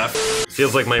life.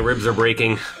 Feels like my ribs are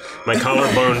breaking. My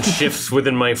collarbone shifts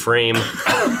within my frame.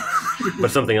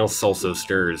 But something else also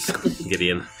stirs,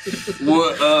 Gideon.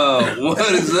 What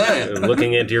is that?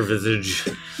 Looking at your visage.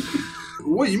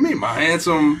 What do you mean, my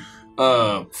handsome,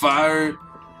 fire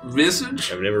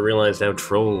visage? I've never realized how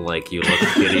troll-like you look,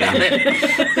 Gideon.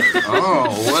 Oh,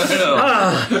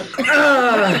 well.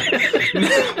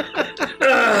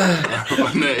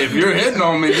 If you're hitting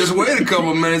on me, just wait a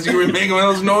couple minutes, you'll be making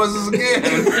those noises again.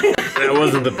 That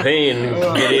wasn't the pain,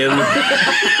 Gideon.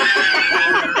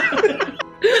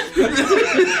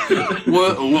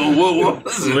 What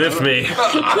was it? Lift me.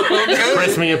 Okay.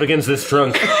 Press me up against this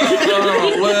trunk.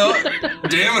 Well,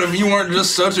 damn it, if you weren't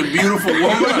just such a beautiful woman,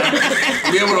 I'd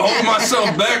be able to hold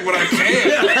myself back, but I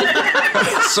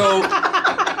can't. So,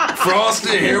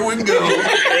 Frosty, here we go.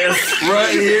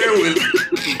 Right here with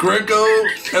Greco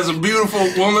as a beautiful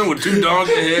woman with 2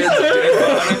 donkey heads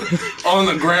on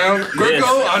the ground. Greco,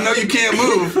 Yes. I know you can't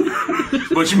move,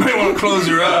 but you may want to close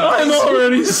your eyes. I'm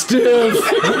already stiff.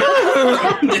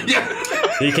 Yeah.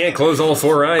 He can't close all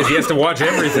 4 eyes. He has to watch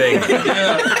everything.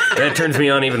 That turns me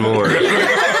on even more.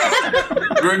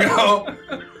 Greco,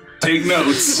 take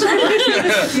notes.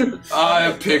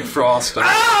 I pick Frosty.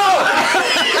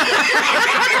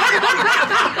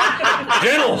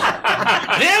 Gentle!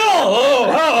 Gentle!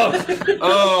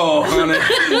 Oh, honey.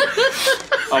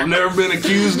 I've never been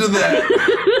accused of that.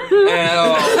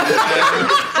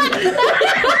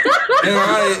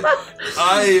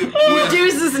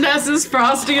 Deuces Nessus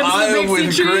Frost against the I pixie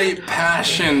with tree. great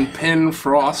passion pin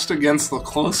Frost against the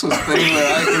closest thing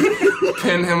that I can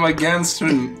pin him against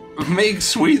and make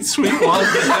sweet, sweet love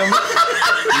to him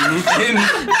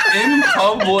in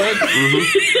public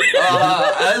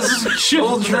as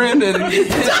children and as You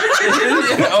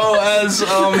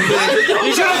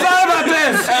should have thought about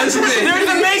this! There's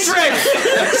the Matrix!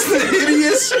 as the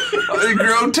hideous,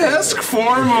 grotesque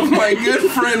form of my good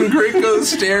friend Grico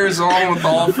stares on with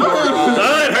all four eyes.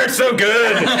 Oh, it hurts so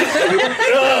good.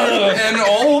 An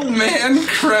old man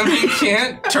Kremmy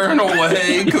can't turn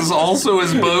away because also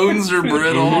his bones are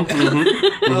brittle.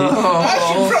 I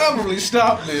should probably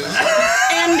stop this.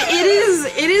 And it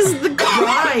is the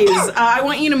cries. I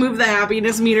want you to move the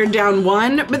happiness meter down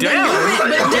 1, but then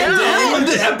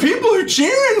People are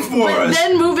cheering for us.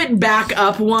 then move it back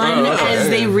up 1 as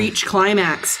they reach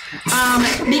climax.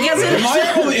 Because Am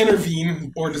I able to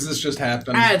intervene, or does this just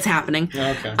happen? it's happening.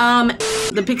 Okay.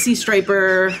 The pixie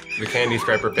striper, The candy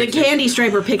striper the pixie. candy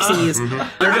striper pixies.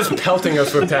 They're just pelting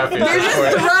us with taffy. They're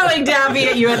just throwing taffy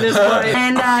at you at this point,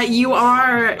 and you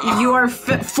are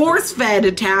force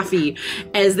fed taffy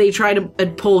as they try to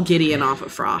pull Gideon off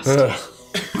of Frost.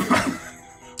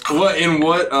 In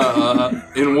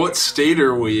what state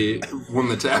are we when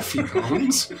the taffy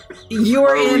comes? You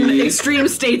are in we- extreme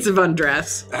states of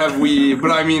undress. Have we?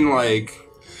 But I mean, like.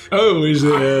 Oh, is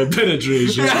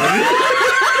penetration.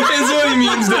 Is what he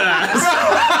means to ask.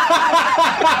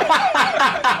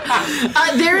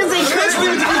 There is a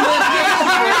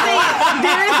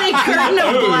curtain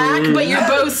of black, but you're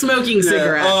both smoking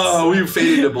cigarettes. Oh, we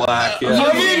faded to black. Yeah.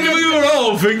 I mean, we were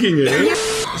all thinking it.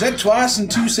 Is that twice in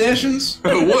 2 sessions?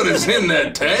 What is in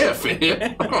that taffy?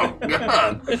 Oh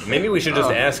God! Maybe we should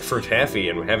just ask for taffy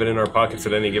and have it in our pockets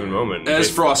at any given moment. As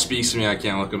Frost speaks to me, I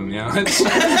can't look him in the eyes.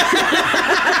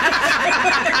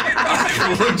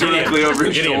 I look directly over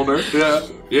his shoulder.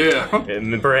 Yeah.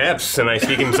 And perhaps, and I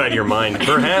speak inside your mind,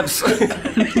 perhaps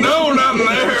No, not in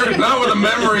there. Not where the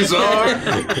memories are.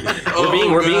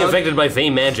 we're being affected by fey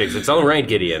magics. It's all right,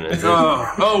 Gideon.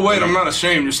 Oh, wait, I'm not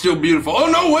ashamed. You're still beautiful. Oh,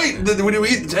 no, wait. Did we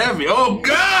eat the taffy? Oh,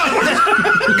 God!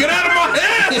 Get out of my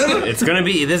head! It's gonna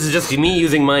be. This is just me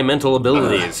using my mental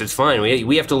abilities. It's fine.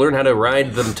 We have to learn how to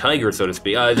ride the tiger, so to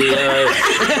speak. We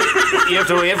have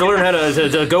to learn how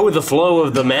to go with the flow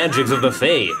of the magics of the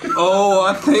fey. Oh,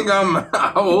 I think I'm.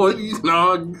 Oh,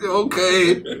 no,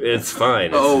 okay. It's fine.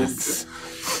 Oh.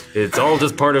 It's all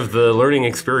just part of the learning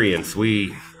experience.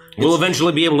 We'll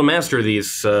eventually be able to master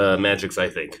these magics, I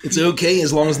think. It's okay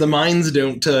as long as the mines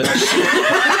don't touch.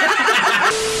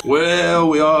 Well,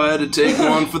 we all had to take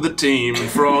one for the team, and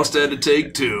Frost had to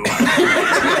take 2.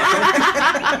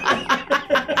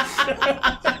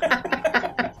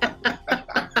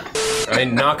 I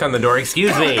knock on the door.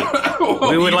 Excuse me.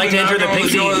 We would like to enter the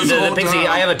pixie. The pixie.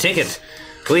 I have a ticket.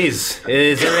 Please.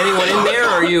 Is there anyone in there?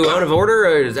 Are you out of order?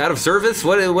 Or is out of service?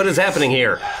 What is happening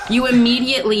here? You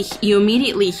immediately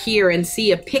hear and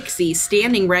see a pixie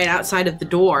standing right outside of the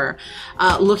door,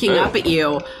 looking up at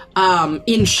you,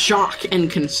 in shock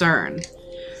and concern.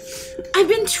 I've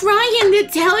been trying to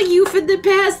tell you for the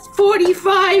past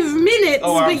 45 minutes.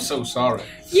 Oh, I'm but so sorry.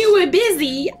 you were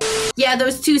busy. Yeah,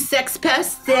 those 2 sex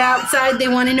pests, they're outside. They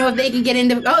want to know if they can get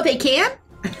into. Oh, they can?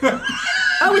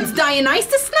 Oh, it's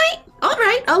Dionysus night? All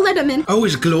right, I'll let them in. Oh,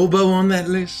 is Globo on that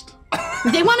list?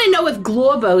 They want to know if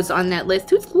Globo's on that list.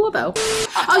 Who's Globo?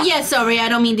 Oh, yeah, sorry, I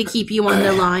don't mean to keep you on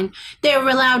the line. They were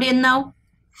allowed in, though?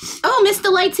 Oh,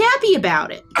 Mr. Light's happy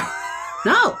about it.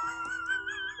 No.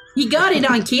 You got it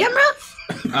on camera?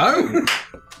 Oh.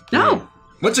 No.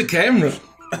 What's a camera?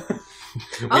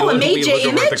 Oh, a major we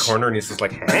look over at the image? corner and he's just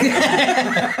like,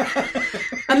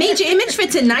 A major image for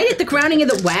tonight at the crowning of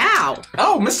the... Wow.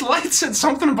 Oh, Miss Light said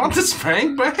something about the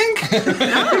spank bank?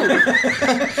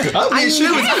 Oh, the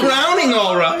shoe is crowning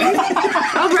all right.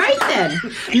 All right, then.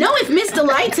 No, if Mr.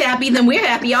 Light's happy, then we're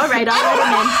happy. All right, I'll let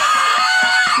him in.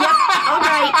 Yep, all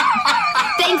right.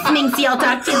 Thanks, Minxie. I'll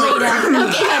talk to you later.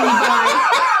 Okay, honey, bye.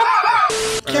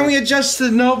 Can we adjust the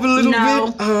knob a little No.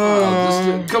 bit?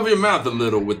 Oh. Just cover your mouth a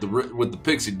little with the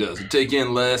pixie does. You take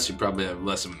in less, you probably have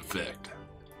less of an effect.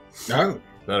 Oh.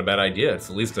 not a bad idea. It's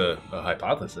at least a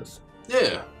hypothesis.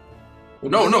 Yeah.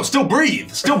 No, still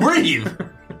breathe. Still breathe.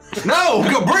 No,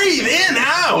 go breathe in,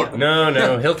 out.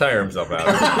 No, he'll tire himself out.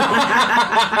 He'll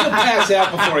pass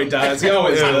out before he dies. He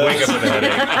always He'll does. wake up with a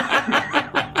headache.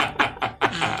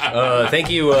 Thank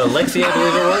you, Lexi, I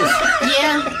believe it was.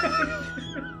 Yeah.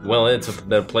 Well, it's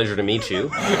a pleasure to meet you.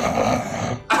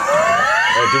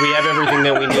 Do we have everything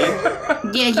that we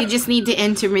need? Yeah, you just need to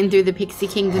enter in through the Pixie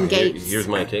Kingdom gates. Here's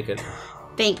my ticket.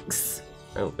 Thanks.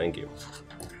 Oh, thank you.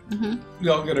 We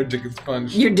all get our dickens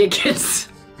punched. Your dickens.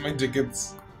 My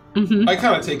dickens. Mm-hmm. I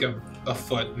kind of take a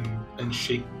foot and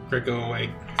shake Gricko away.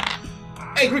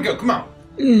 Hey, Gricko, come on.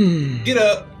 Get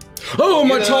up. Oh,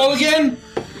 am I Get tall up. again?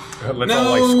 Let's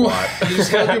all like squat. You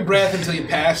just hold your breath until you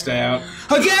passed out.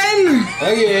 Again?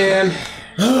 Again.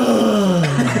 You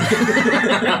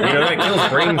know, that kills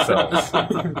brain cells.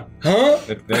 Huh?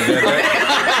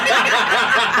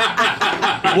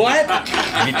 What?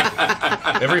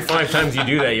 Every 5 times you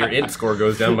do that, your int score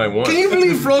goes down by 1. Can you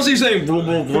believe Frosty saying blah,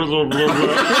 blah, blah, blah, blah,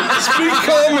 blah? Speak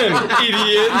common,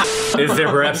 idiot. Is there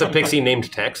perhaps a pixie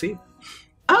named Taxi?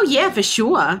 Oh yeah, for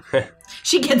sure.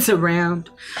 She gets around.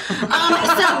 So before.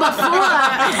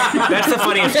 That's the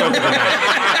funniest joke of the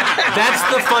night. That's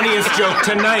the funniest joke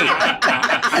tonight.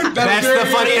 That's the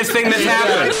funniest thing that's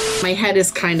happened. My head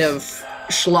is kind of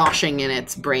sloshing in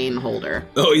its brain holder.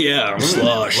 Oh yeah,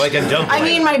 slosh. Like a dumpling. I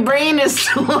mean, my brain is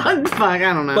slugged. Fuck,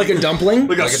 I don't know. Like a dumpling?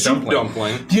 Like a soup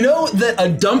dumpling. dumpling. Do you know that a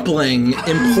dumpling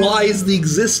implies the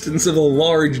existence of a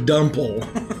large dumple?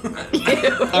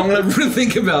 I'm gonna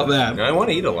think about that. I want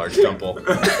to eat a large dumple.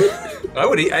 I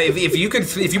would eat if you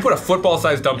put a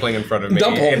football-sized dumpling in front of me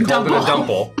and called it a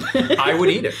dumple. I would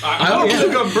eat it.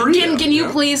 Can you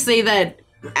please say that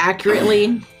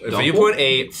accurately? If you put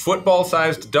a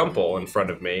football-sized dumple in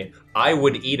front of me, I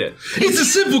would eat it. It's a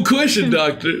simple question,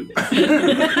 Doctor.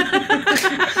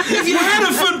 If you had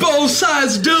a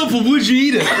football-sized dumple, would you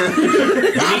eat it?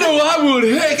 I know I would.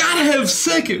 Heck, I'd have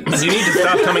seconds. You need to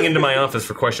stop coming into my office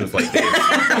for questions like these.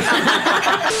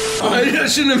 I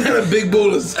shouldn't have had a big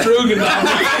bowl of stroganoff.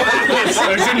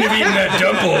 I shouldn't have eaten that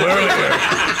dumple earlier.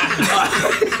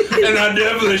 And I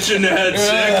definitely shouldn't have had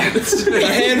seconds. A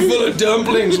handful of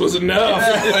dumplings was enough.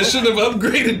 I should have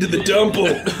upgraded to the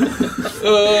dumple.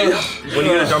 When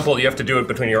you get a dumple, you have to do it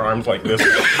between your arms like this.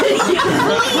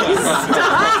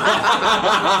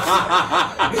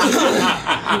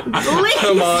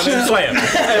 Come on and slam.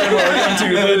 And we're into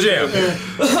the jam.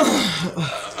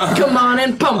 Come on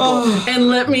and pumple and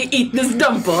let me eat this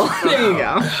dumple. There you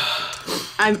go.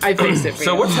 I fixed it for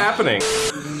So you. what's happening?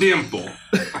 Dimple.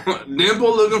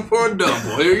 Dimple looking for a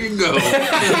dumple. Here you go.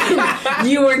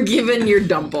 You were given your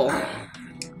dumple.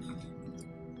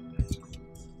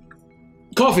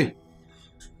 Coffee.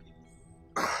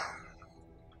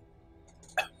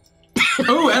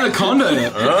 Oh,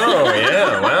 anaconda. Oh,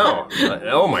 yeah, wow.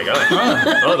 Oh, my God.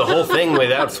 Oh, the whole thing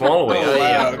without swallowing. Oh,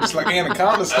 yeah. Just like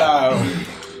Anaconda style.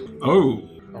 Oh.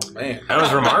 Oh, man. That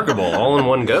was remarkable, all in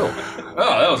one go.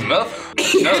 Oh, that was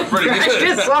nothing. That was pretty good.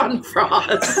 Practice on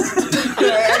Frost.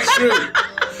 That's true.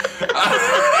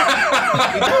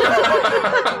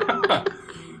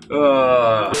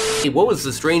 What was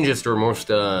the strangest or most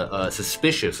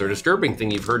suspicious or disturbing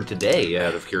thing you've heard today,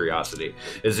 out of curiosity?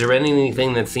 Is there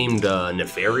anything that seemed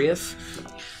nefarious?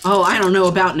 Oh, I don't know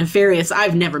about nefarious.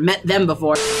 I've never met them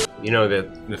before. You know,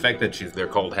 that the fact that they're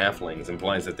called halflings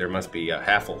implies that there must be a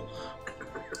halfle.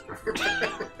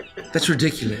 That's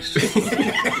ridiculous.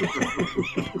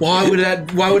 Why would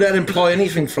that imply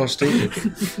anything, Frosty?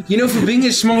 You know, for being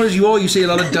as small as you are, you say a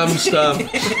lot of dumb stuff.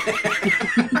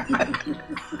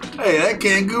 Hey, that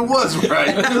kangaroo was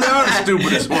right. They are the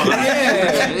stupidest one.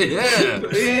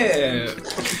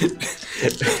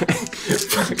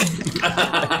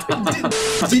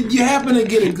 Did you happen to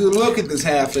get a good look at this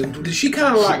halfling? Did she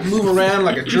kind of like move around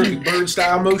like a jerky bird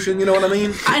style motion? You know what I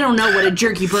mean? I don't know what a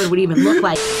jerky bird would even look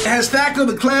like. Has Thaco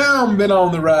the Clown been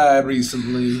on the ride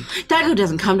recently? Thaco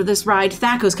doesn't come to this ride.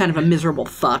 Thaco's kind of a miserable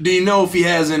fuck. Do you know if he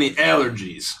has any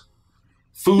allergies?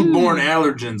 Foodborne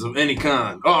allergens of any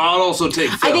kind. Oh, I'll also take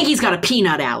Phil. I think he's got a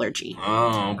peanut allergy.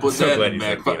 Oh, put So that glad in the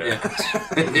you back said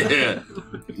pocket. Yeah.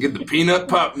 Get the peanut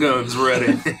pop guns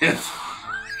ready.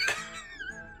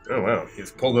 Oh, wow.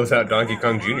 He's pulled those out Donkey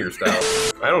Kong Jr. style.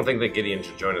 I don't think that Gideon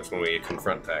should join us when we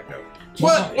confront Thaco.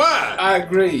 What? Why? I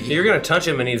agree. You're gonna touch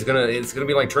him and it's gonna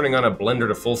be like turning on a blender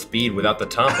to full speed without the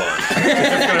top on. It's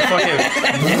just gonna fucking...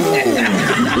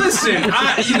 Listen,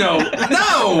 no,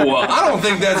 I don't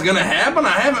think that's gonna happen.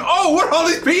 I haven't. Oh, where are all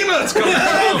these peanuts coming from?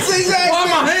 That's exactly. Why are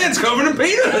my hands covered in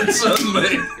peanuts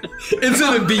suddenly?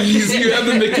 Instead of bees, you have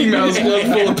the Mickey Mouse glove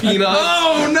full of peanuts.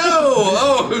 Oh no!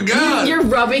 Oh God! You're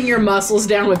rubbing your muscles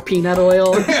down with peanut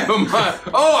oil.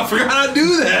 I forgot I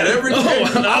do that every day.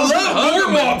 I love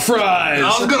boardwalk fries.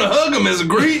 I was gonna hug him as a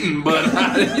greeting, but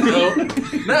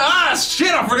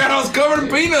shit! I forgot I was covered in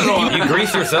peanut oil. You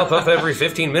grease yourself up every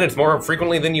 15 minutes more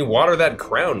frequently than you water that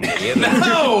crown. Gideon.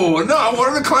 No, I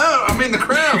water the clown. I mean the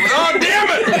crown. Oh, damn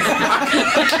it!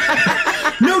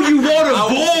 No, you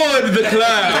waterboard the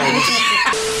clouds.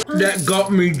 That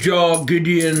got me jaw,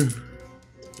 Gideon.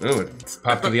 Oh, it's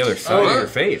popped to the other side of your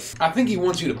face. I think he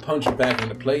wants you to punch it back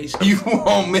into place. You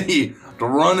want me to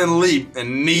run and leap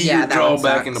and knee your jaw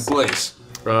back into place.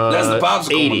 That's the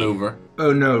popsicle 80. maneuver.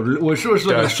 Oh no, we're sort of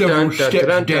like several steps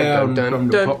down from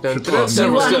the popsicle.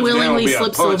 You unwillingly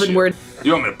slip Sylvanward.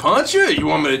 You want me to punch you, or you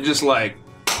want me to just like...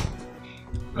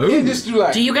 Yeah, just do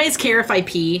like... Do you guys care if I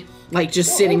pee? Like,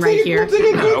 just sitting right here?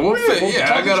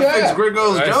 I gotta fix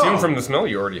Grigo's I jaw. assume from the smell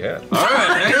you already had.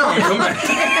 Alright, hang on, come back.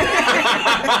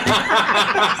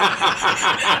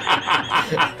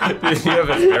 Did you have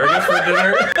asparagus for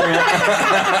dinner?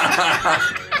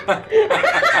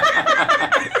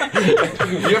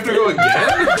 You have to go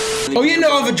again? Oh, you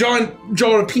know, I have a giant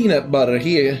jar of peanut butter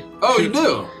here. Oh, you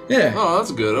do? Yeah. Oh,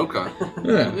 that's good, okay.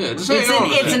 Yeah. Yeah, just hang on.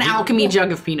 It's an alchemy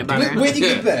jug of peanut butter. Where'd you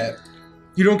get that?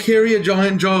 You don't carry a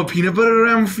giant jar of peanut butter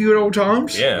around with you at all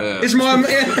times? Yeah. It's my...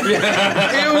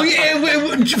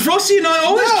 Frosty and I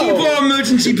always keep our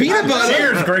emergency peanut butter.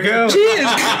 Cheers, Grigo. Cheers!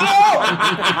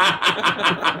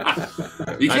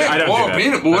 You I can't don't pour do that.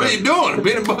 peanut butter. What are you doing?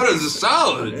 Peanut butter is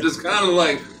solid. It's just kind of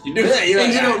like, you do that, you're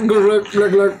like,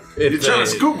 you're trying to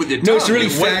scoop with your tongue. No, it's really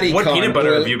fatty. What peanut butter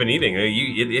kind. have you been eating?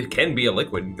 It can be a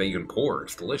liquid that you can pour.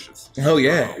 It's delicious. Oh,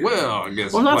 yeah. Well, I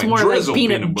guess Well, that's like more like drizzle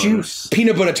peanut butter. juice.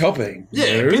 Peanut butter topping.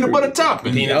 Yeah, peanut butter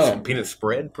topping. Peanut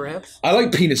spread, perhaps? I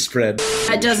like peanut spread.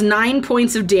 That does 9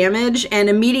 points of damage, and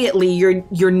immediately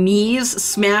your knees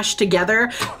smash together,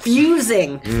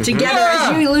 fusing together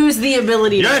as you lose the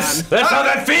ability to run. That's how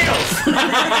that feels!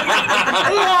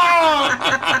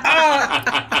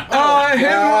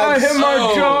 I hit my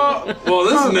jaw. Well,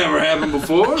 this has never happened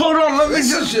before. Hold on, let me This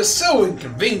just... is just so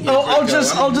inconvenient. I'll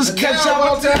just catch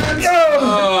up.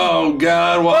 Oh,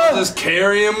 God, well, I'll just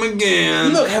carry him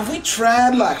again. Look, have we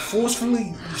tried like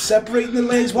forcefully separating the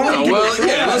legs? Why don't Oh, we well,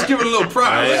 yeah, let's give it a little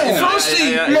pride.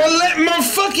 Frosty, my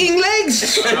fucking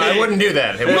legs. I wouldn't do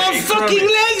that. My fucking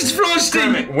legs, Frosty.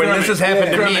 When this has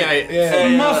happened to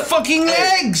me, My fucking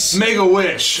legs. Make a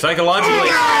wish. psychologically...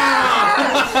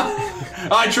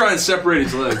 I try and separate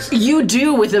his legs. You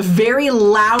do, with a very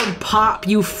loud pop,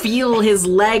 you feel his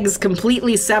legs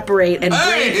completely separate and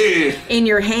break Hey! in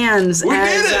your hands We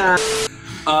as did it!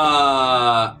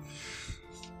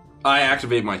 I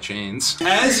activate my chains.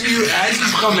 As you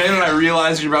come in and I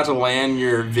realize you're about to land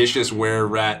your vicious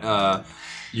were-rat, I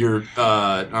don't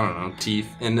know,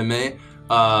 teeth into me,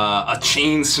 a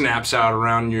chain snaps out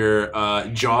around your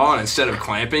jaw, and instead of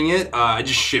clamping it, I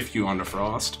just shift you onto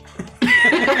Frost.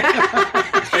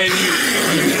 And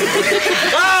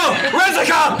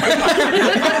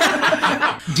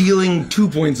Dealing 2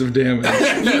 points of damage.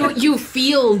 you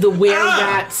feel the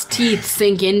were-rat's teeth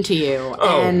sink into you.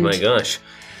 Oh and my gosh.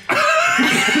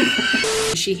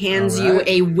 she hands you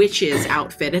a witch's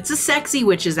outfit. It's a sexy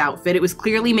witch's outfit. It was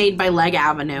clearly made by Leg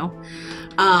Avenue.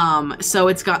 So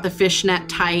it's got the fishnet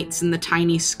tights and the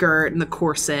tiny skirt and the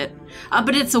corset.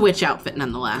 But it's a witch outfit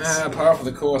nonetheless. Par for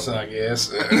the course, I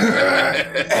guess.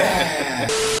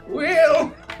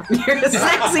 Well, You're a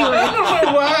sexy I witch. don't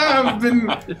know why I've been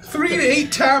 3 to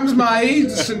 8 times my age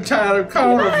this entire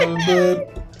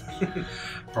carnival,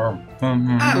 but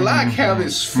I like how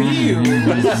this feels.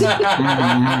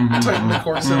 Tighten the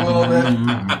corset a little bit.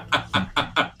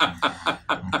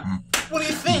 What do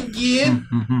you think, kid?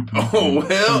 oh,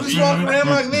 well, Just walking around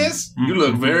like this? you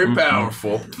look very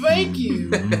powerful. Thank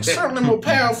you. I'm certainly more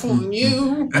powerful than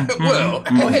you. Well,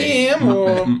 Or him,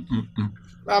 or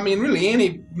I mean, really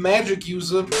any magic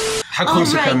user. How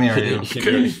close to Crummy are you?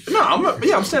 no,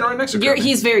 I'm standing right next to you.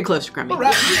 He's very close to Crummy.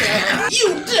 Right, yeah.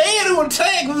 You dare to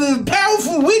attack the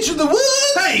powerful witch of the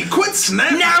woods? Hey, quit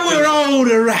snapping! Now we're all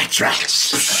the rat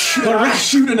tracks.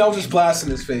 Shoot an Eldritch Blast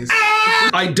in his face.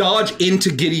 I dodge into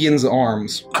Gideon's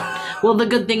arms. Well, the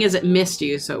good thing is it missed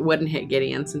you, so it wouldn't hit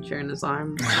Gideon since you're in his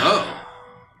arms. Oh.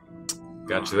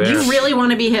 Got you there. Do you really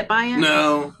want to be hit by it?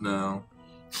 No.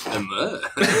 And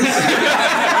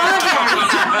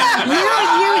You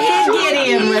hit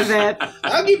Gideon with it.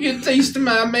 I'll give you a taste of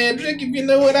my magic if you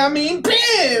know what I mean.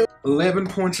 Pew! 11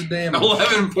 points of damage.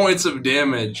 11 points of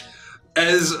damage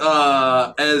as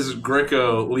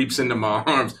Greco leaps into my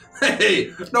arms.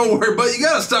 Hey, don't worry, but you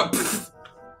gotta stop.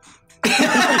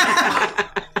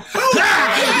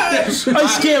 I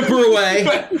scamper away.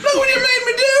 Look what you made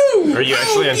me do! Are you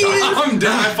actually on top? I'm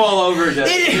dead. I fall over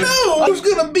dead. No, who's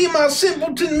gonna be my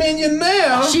simpleton minion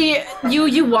now?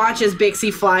 You watch as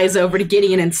Bixie flies over to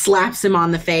Gideon and slaps him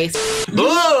on the face.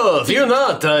 Oh, fear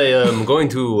not. I am going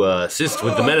to assist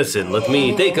with the medicine. Let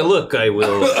me take a look. I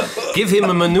will give him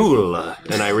a manule.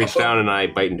 And I reach down and I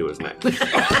bite into his neck.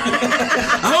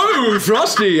 Oh,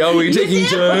 Frosty, are we taking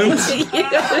turns?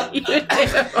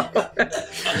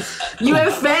 You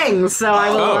have fangs, so I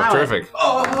will allow Oh, terrific.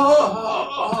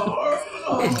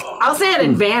 I'll say an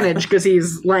advantage because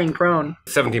he's laying prone.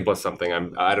 17 plus something.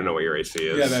 I don't know what your AC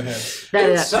is. Yeah, that hits. That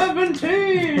hits.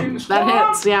 17. That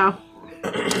hits, yeah.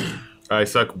 I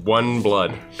suck 1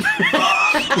 blood.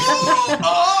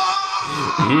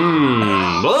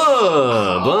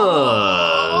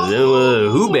 Blood.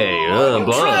 Hoobe. Trying to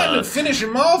Blood. finish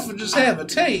him off or just have a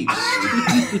taste?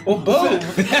 Or both?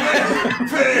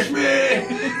 Finish me.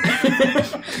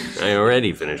 I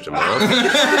already finished him off.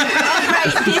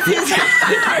 Alright, this is...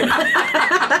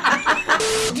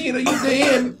 You know, you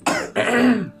dead.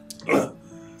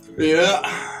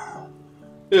 Yeah.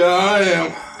 Yeah, I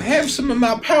am. Have some of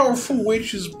my powerful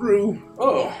witch's brew.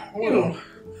 Oh, You know,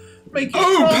 make you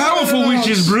Oh, stronger powerful than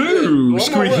witch's us. brew!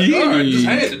 just Squeaky!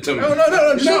 hand it to me.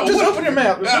 No, just open your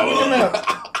mouth. Just open your mouth.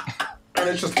 Oh,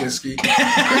 that's just whiskey.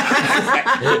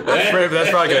 That's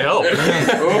probably gonna help.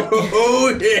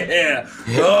 Oh, yeah.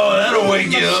 Oh, that'll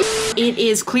wake you up. It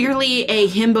is clearly a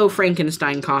himbo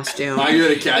Frankenstein costume. I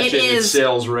gotta catch it. It is-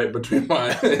 sails right between my.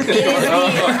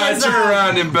 I turn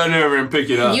around and bend over and pick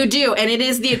it up. You do, and it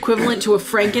is the equivalent to a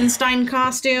Frankenstein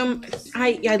costume.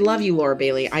 I love you, Laura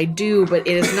Bailey. I do, but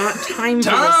it is not time for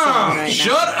this song Tom, right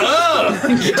shut up!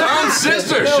 Tom's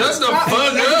sister, shut the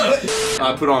fuck up!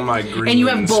 I put on my green And you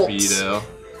have bolts. Speedo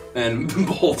and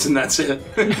bolts, and that's it.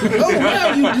 Oh,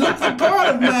 wow, you look the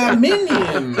part of my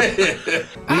minion.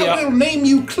 I will name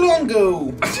you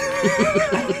Klungo.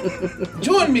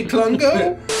 Join me,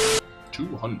 Klungo.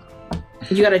 200. now.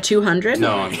 You got a 200?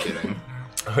 No, I'm kidding.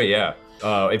 Oh yeah.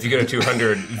 If you get a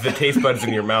 200, the taste buds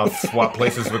in your mouth swap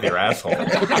places with your asshole. You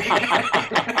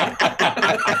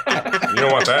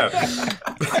don't want that.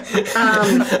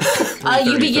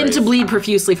 You begin to bleed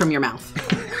profusely from your mouth.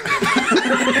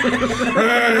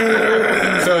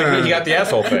 So you got the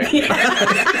asshole thing.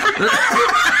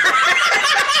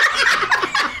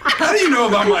 How do you know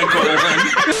about my colon?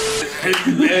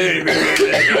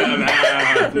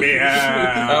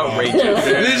 Outrageous.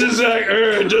 This is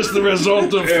like just the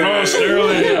result of frost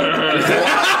earlier.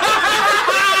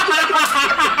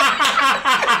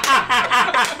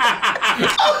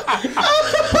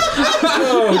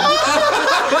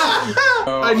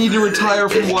 I need to retire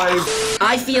from life.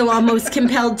 I feel almost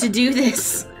compelled to do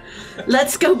this.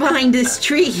 Let's go behind this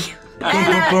tree.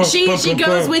 And she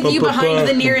goes with you behind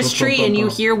the nearest tree, and you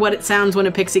hear what it sounds when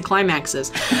a pixie climaxes.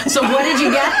 So what did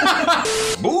you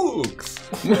get? Books.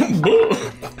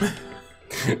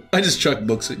 I just chuck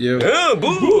books at you. Oh,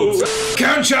 books.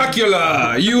 Count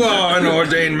Chocula, you are an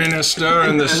ordained minister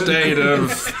in the state of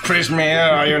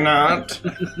Prismere, are you not?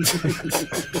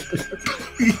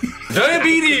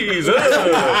 Diabetes.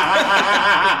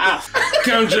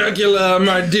 Count Chocula,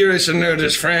 my dearest and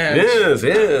nerdest friend. Yes.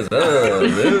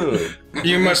 No.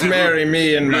 You must marry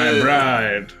me and my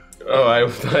bride. Oh, I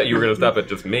thought you were gonna stop at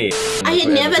just me. I had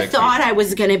never thought I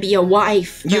was gonna be a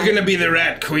wife. You're gonna be the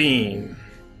rat queen.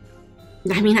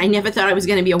 I mean, I never thought I was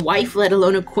gonna be a wife, let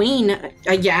alone a queen.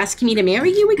 Are you asking me to marry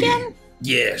you again?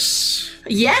 Yes.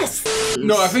 Yes!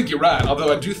 No, I think you're right.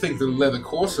 Although I do think the leather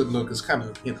corset look is kind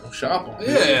of, sharp on you.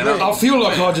 Yeah, I feel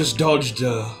like I just dodged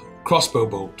a crossbow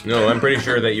bolt. No, I'm pretty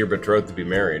sure that you're betrothed to be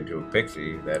married to a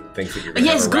pixie that thinks that you're gonna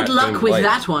Yes, have a good luck rat-themed with life.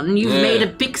 that one. You've made a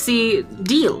pixie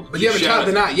deal. But you haven't tied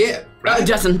the knot yet, It right?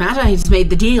 doesn't matter, he's made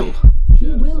the deal. She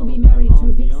will be married to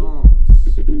a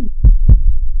pixie.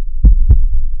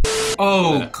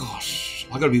 Oh gosh,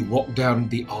 I gotta be walked down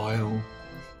the aisle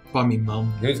by me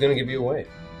mum. Who's gonna give you away?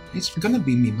 It's gonna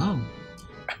be me mum.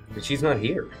 But she's not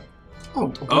here.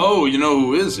 Oh, you know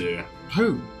who is here?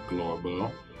 Who?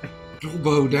 Glorbo.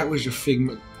 Glorbo, that was your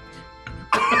figment.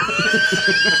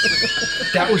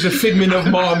 That was a figment of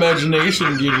my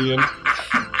imagination, Gideon.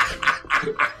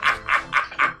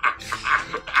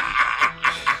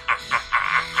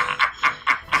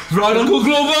 Right, Uncle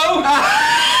Glorbo?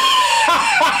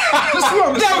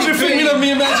 That was a figment of my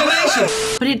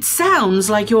imagination. But it sounds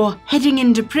like you're heading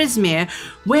into Prismere,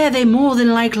 where they more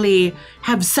than likely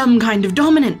have some kind of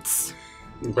dominance.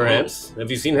 Perhaps. Have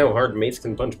you seen how hard mace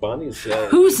can punch bodies?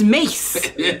 Who's Mace?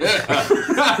 Yeah.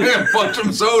 I can punch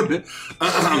them so.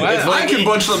 I can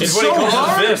punch them It's what he so calls his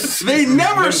hard. fists. They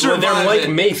never survive. They're like it.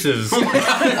 maces. When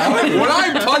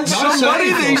I punch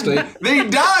somebody, they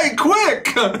die quick.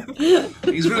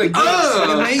 He's really good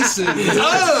at maces.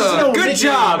 Good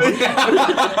job.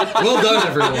 Well done,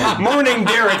 everyone. Morning,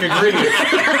 Derek agreed.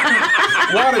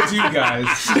 What did you guys?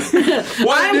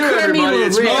 What do everybody?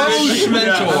 It's Rich. my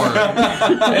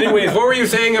mentor. Anyways, what were you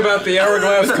saying about the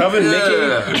hourglass coven,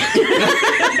 Mickey?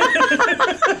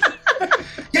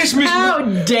 Yes, Miss. How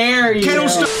dare you?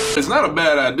 It's not a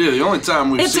bad idea. The only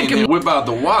time we've It's a seen him whip out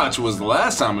the watch was the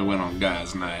last time we went on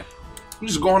guys' night. We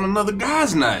just go on another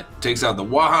guys' night. Takes out the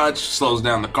watch, slows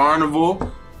down the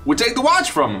carnival. we take the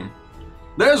watch from him.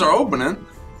 There's our opening.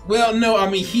 Well, no, I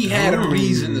mean, he had a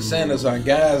reason to send us our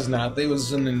guys now. There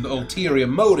was an ulterior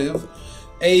motive.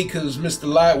 A, because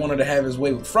Mr. Light wanted to have his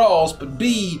way with Frost, but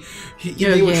B,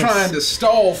 they were trying to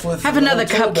stall for... Have another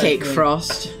cupcake,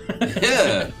 Frost.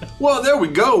 Yeah. Well, there we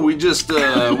go. We just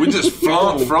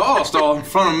flaunt Frost all in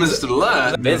front of Mr.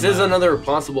 Light. This is another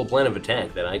possible plan of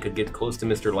attack, that I could get close to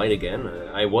Mr. Light again.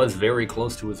 I was very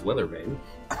close to his weather vane.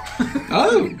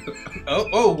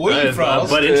 Oh, were you,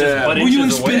 Frost? But were you in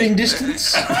spitting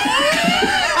distance?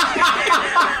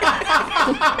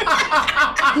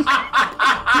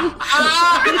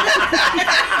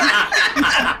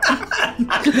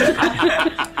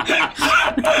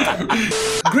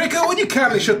 Greco, would you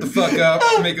kindly shut the fuck up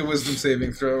and make a wisdom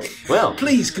saving throw? Well,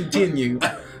 please continue.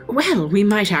 Well, we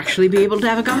might actually be able to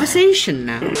have a conversation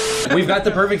now. We've got the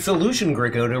perfect solution,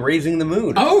 Greco, to raising the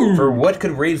mood. Oh! For what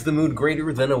could raise the mood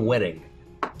greater than a wedding?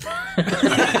 I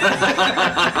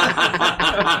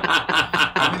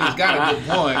mean, he's got a good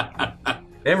point.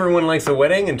 Everyone likes a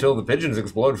wedding until the pigeons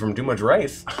explode from too much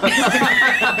rice.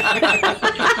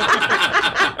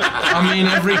 I mean,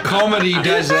 every comedy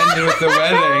does end with a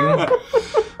wedding.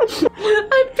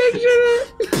 I pictured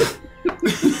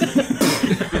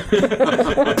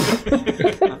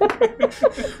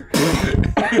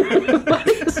What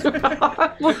is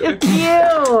wrong with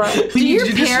you? Do your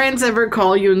parents ever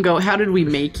call you and go, "How did we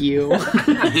make you?"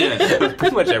 Yeah,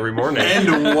 pretty much every morning.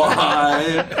 And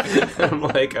why? I'm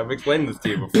like, I've explained this to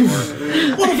you before.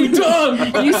 What have we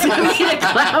done? You sent me to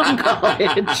clown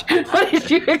college. What did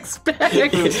you expect?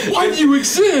 Why do you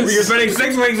exist? You're spending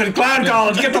 6 weeks in clown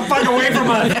college. Get the fuck away from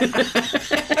us.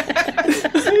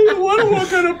 I want to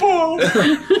walk on a ball.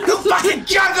 You fucking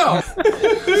juggle!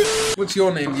 What's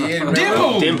your name, Diego?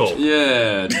 Dimple! Dimple.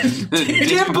 Yeah.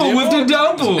 Dimple with the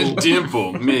dumple!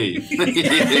 Dimple, me.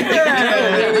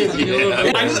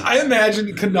 I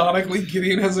imagine canonically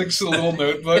Gideon has like a little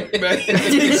notebook.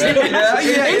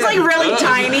 It's like really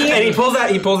tiny. And he pulls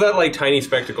out like tiny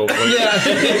spectacles. Like,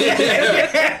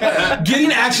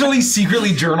 Gideon actually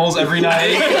secretly journals every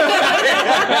night.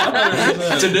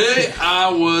 Today,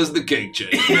 I was the cake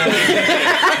chick.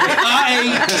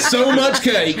 I ate so much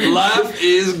cake. Life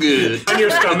is good. on your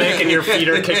stomach and your feet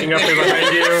are kicking up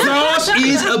behind you. Frost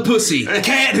is a pussy. A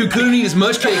cat who couldn't eat as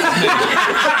much cake as me.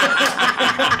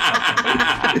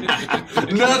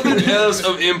 Nothing else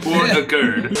of import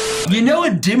occurred. You know,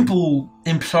 a dimple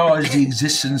implies the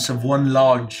existence of one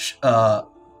large, or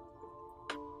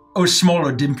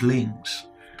smaller dimplings.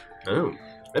 Oh.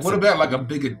 What about like a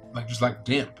bigger, like just like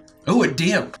dimp? Oh, a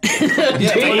dimp.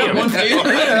 Yeah, Damn. I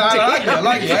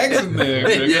like your accent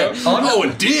there. Yeah. Oh,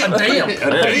 a damn. A damn.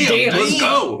 Let's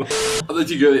go. I'll let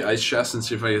you go to the ice chest and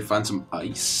see if I can find some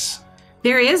ice.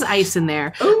 There is ice in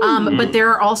there, but there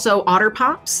are also otter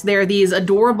pops. There are these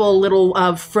adorable little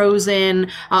frozen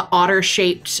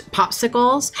otter-shaped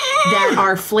popsicles that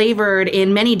are flavored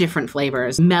in many different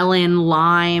flavors. Melon,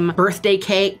 lime, birthday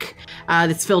cake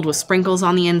that's filled with sprinkles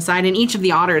on the inside. And each of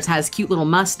the otters has cute little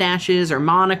mustaches or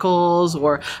monocles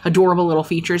or adorable little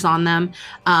features on them.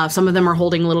 Some of them are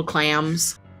holding little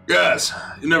clams. Guys,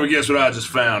 you never guess what I just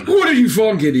found. What did you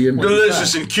find, Gideon?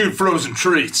 Delicious and cute frozen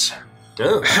treats.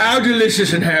 Oh. How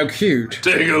delicious and how cute.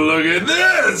 Take a look at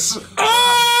this.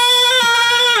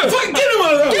 Fucking get him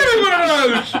one of those! Get him one of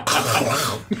those!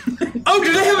 Oh,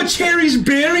 do they have a cherries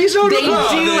berries on They them? do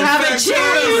have a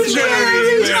cherries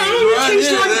berries. Oh, it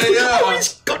tastes like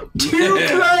it's got 2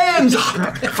 clams.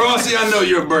 Frosty, I know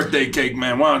you're a birthday cake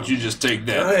man. Why don't you just take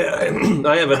that?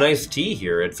 I have a nice tea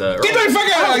here. It's Get the fuck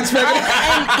out, Inspector!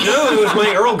 No, it was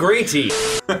my Earl Grey tea.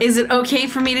 Is it okay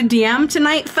for me to DM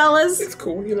tonight, fellas? It's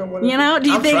cool, you know what? You know, do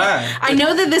you think? trying. I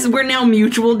know that we're now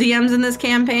mutual DMs in this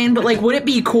campaign, but like, would it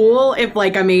be cool if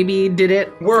like I maybe did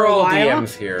it We're for a all while?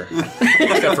 DMs here.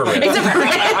 Except for Rich. Except for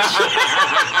Rich.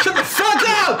 Shut the fuck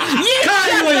up! You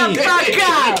shut the fuck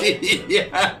up!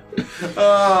 Yeah. You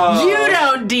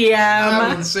don't I DM.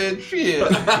 haven't said shit.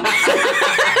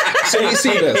 So you see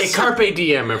Hey, this. Carpe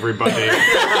Diem, everybody.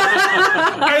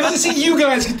 Alright, let's see you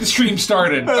guys get the stream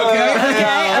started,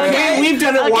 okay? Okay. We've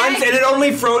done it once and it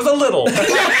only froze a little. Yeah,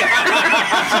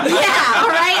 all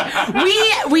right.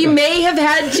 We may have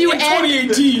had to end.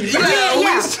 2018.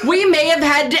 Yeah. We may have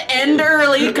had to end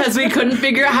early because we couldn't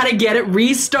figure out how to get it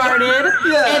restarted.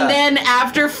 Yeah. And then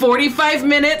after 45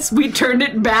 minutes, we turned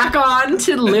it back on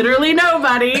to literally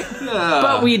nobody.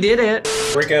 But we did it.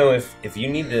 Rico, if you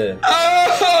need to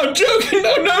Oh, joking.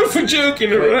 I'm known for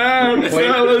joking around,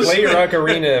 fellas. play your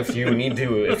ocarina if you need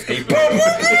to escape.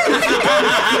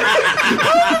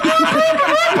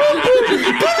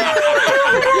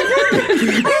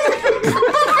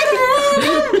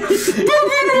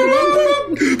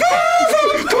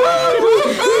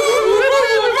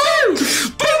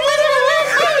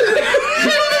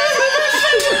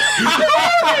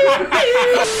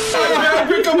 I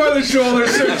pick up by the shoulder,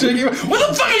 start taking him. What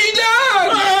the fuck are you doing?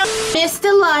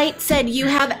 Mr. Light said you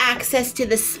have access to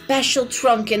the special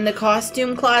trunk in the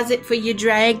costume closet for your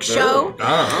drag show.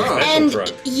 And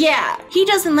yeah, he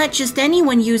doesn't let just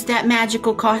anyone use that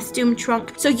magical costume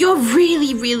trunk. So you're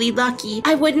really, really lucky.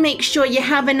 I would make sure you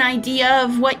have an idea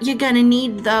of what you're gonna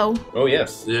need, though. Oh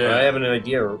yes, Yeah. I have an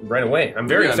idea right away. I'm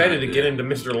very excited to get into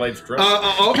Mr. Light's dress.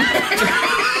 How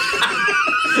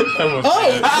long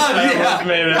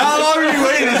were you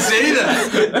waiting to say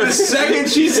that? The second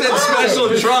she said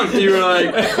special trunk, you were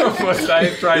like, I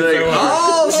tried so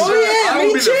hard. I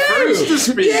will be the first to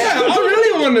speak. Yeah, I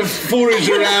really want to forage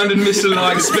around in Mr.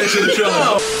 Light's special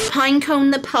trunk.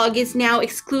 Pinecone the pug is now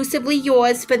exclusively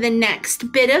yours for the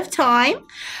next bit of time.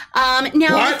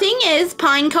 Now the thing is,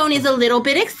 Pinecone is a little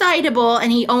bit excitable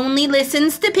and he only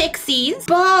listens to pixies,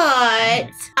 but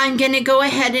I'm gonna go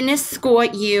ahead and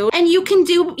escort you and you can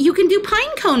do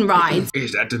Pinecone rides.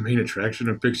 Is that the main attraction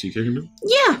of Pixie Kingdom?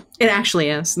 Yeah. It actually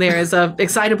is. There is a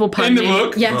excitable pug. In the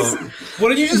book? Yes. What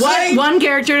did you just say? One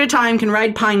character at a time can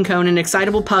ride Pinecone, an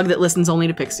excitable pug that listens only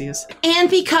to pixies. And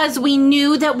because we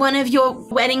knew that one of your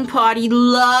wedding party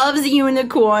loves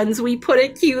unicorns, we put a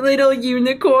cute little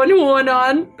unicorn horn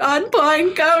on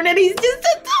Pinecone and he's just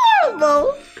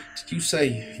adorable. Did you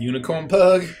say unicorn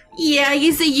pug? Yeah,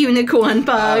 he's a unicorn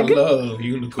pug. I love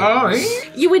unicorns.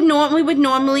 We would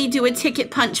normally do a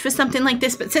ticket punch for something like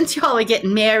this, but since y'all are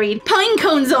getting married,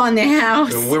 Pinecone's on the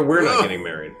house. We're not getting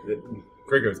married.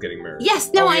 Gregor's getting married.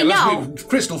 Yes, no, I know. Let's be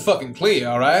crystal fucking clear,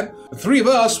 all right? The three of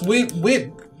us, we're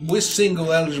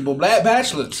single eligible black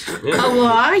bachelors. How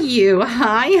are you?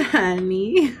 Hi,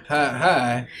 honey.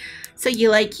 Hi. So you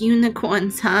like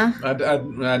unicorns, huh?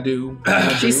 I do.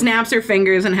 She snaps her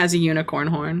fingers and has a unicorn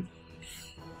horn.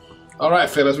 All right,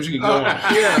 fellas, we should get going.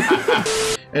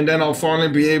 And then I'll finally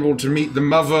be able to meet the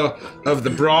mother of the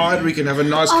bride. We can have a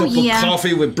nice cup of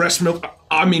coffee with breast milk.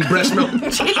 I mean breast milk.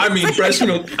 I mean breast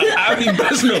milk. I mean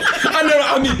breast milk.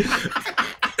 I mean breast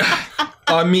milk.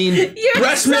 I mean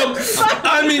breast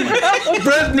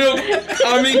milk.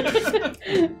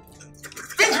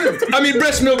 I mean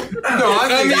breast milk. No, I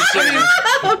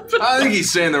think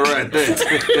he's saying the right thing.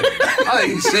 I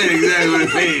think he's saying exactly what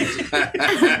it means.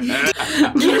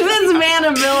 This man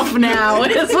a MILF now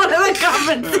is one of the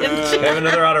competitions. Have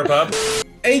another otter pup.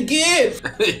 Hey, kid.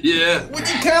 Yeah. Would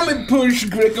you come and push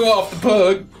Greco off the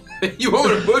pug? You want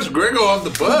me to push Greco off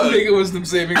the pug? Greco wisdom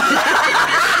saving.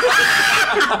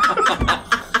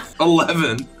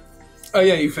 11. Oh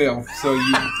yeah, you fail. So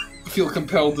you feel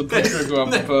compelled to push Greco off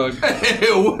the pug.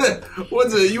 Hey,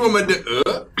 what's it? You want me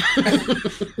to?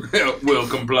 Will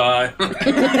comply.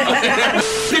 I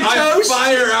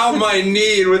fire out my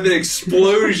knee with an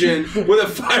explosion. With a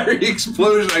fiery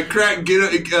explosion, I crack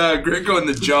Greco in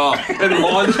the jaw and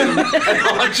launch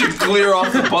him clear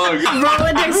off the pug. Roll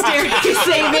a dexterity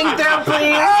saving throw,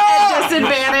 please, at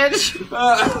disadvantage.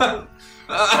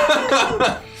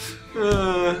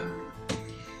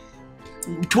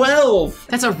 12.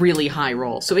 That's a really high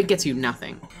roll, so it gets you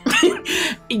nothing.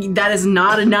 That is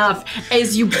not enough.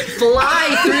 As you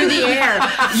fly through the air,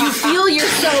 you feel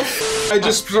yourself. I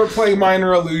just start playing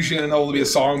Minor Illusion and there'll be a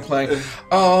song playing.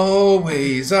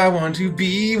 Always I want to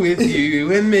be with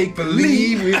you and make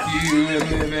believe with you and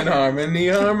live in harmony.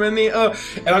 And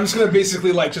I'm just gonna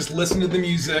basically like just listen to the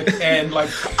music and like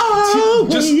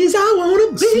Always I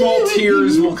want to be small with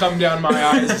tears you. will come down my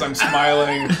eyes as I'm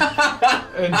smiling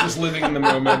and just living in the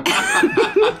moment.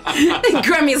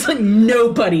 Grammy's like,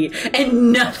 nobody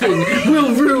and nothing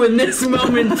will ruin this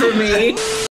moment for me.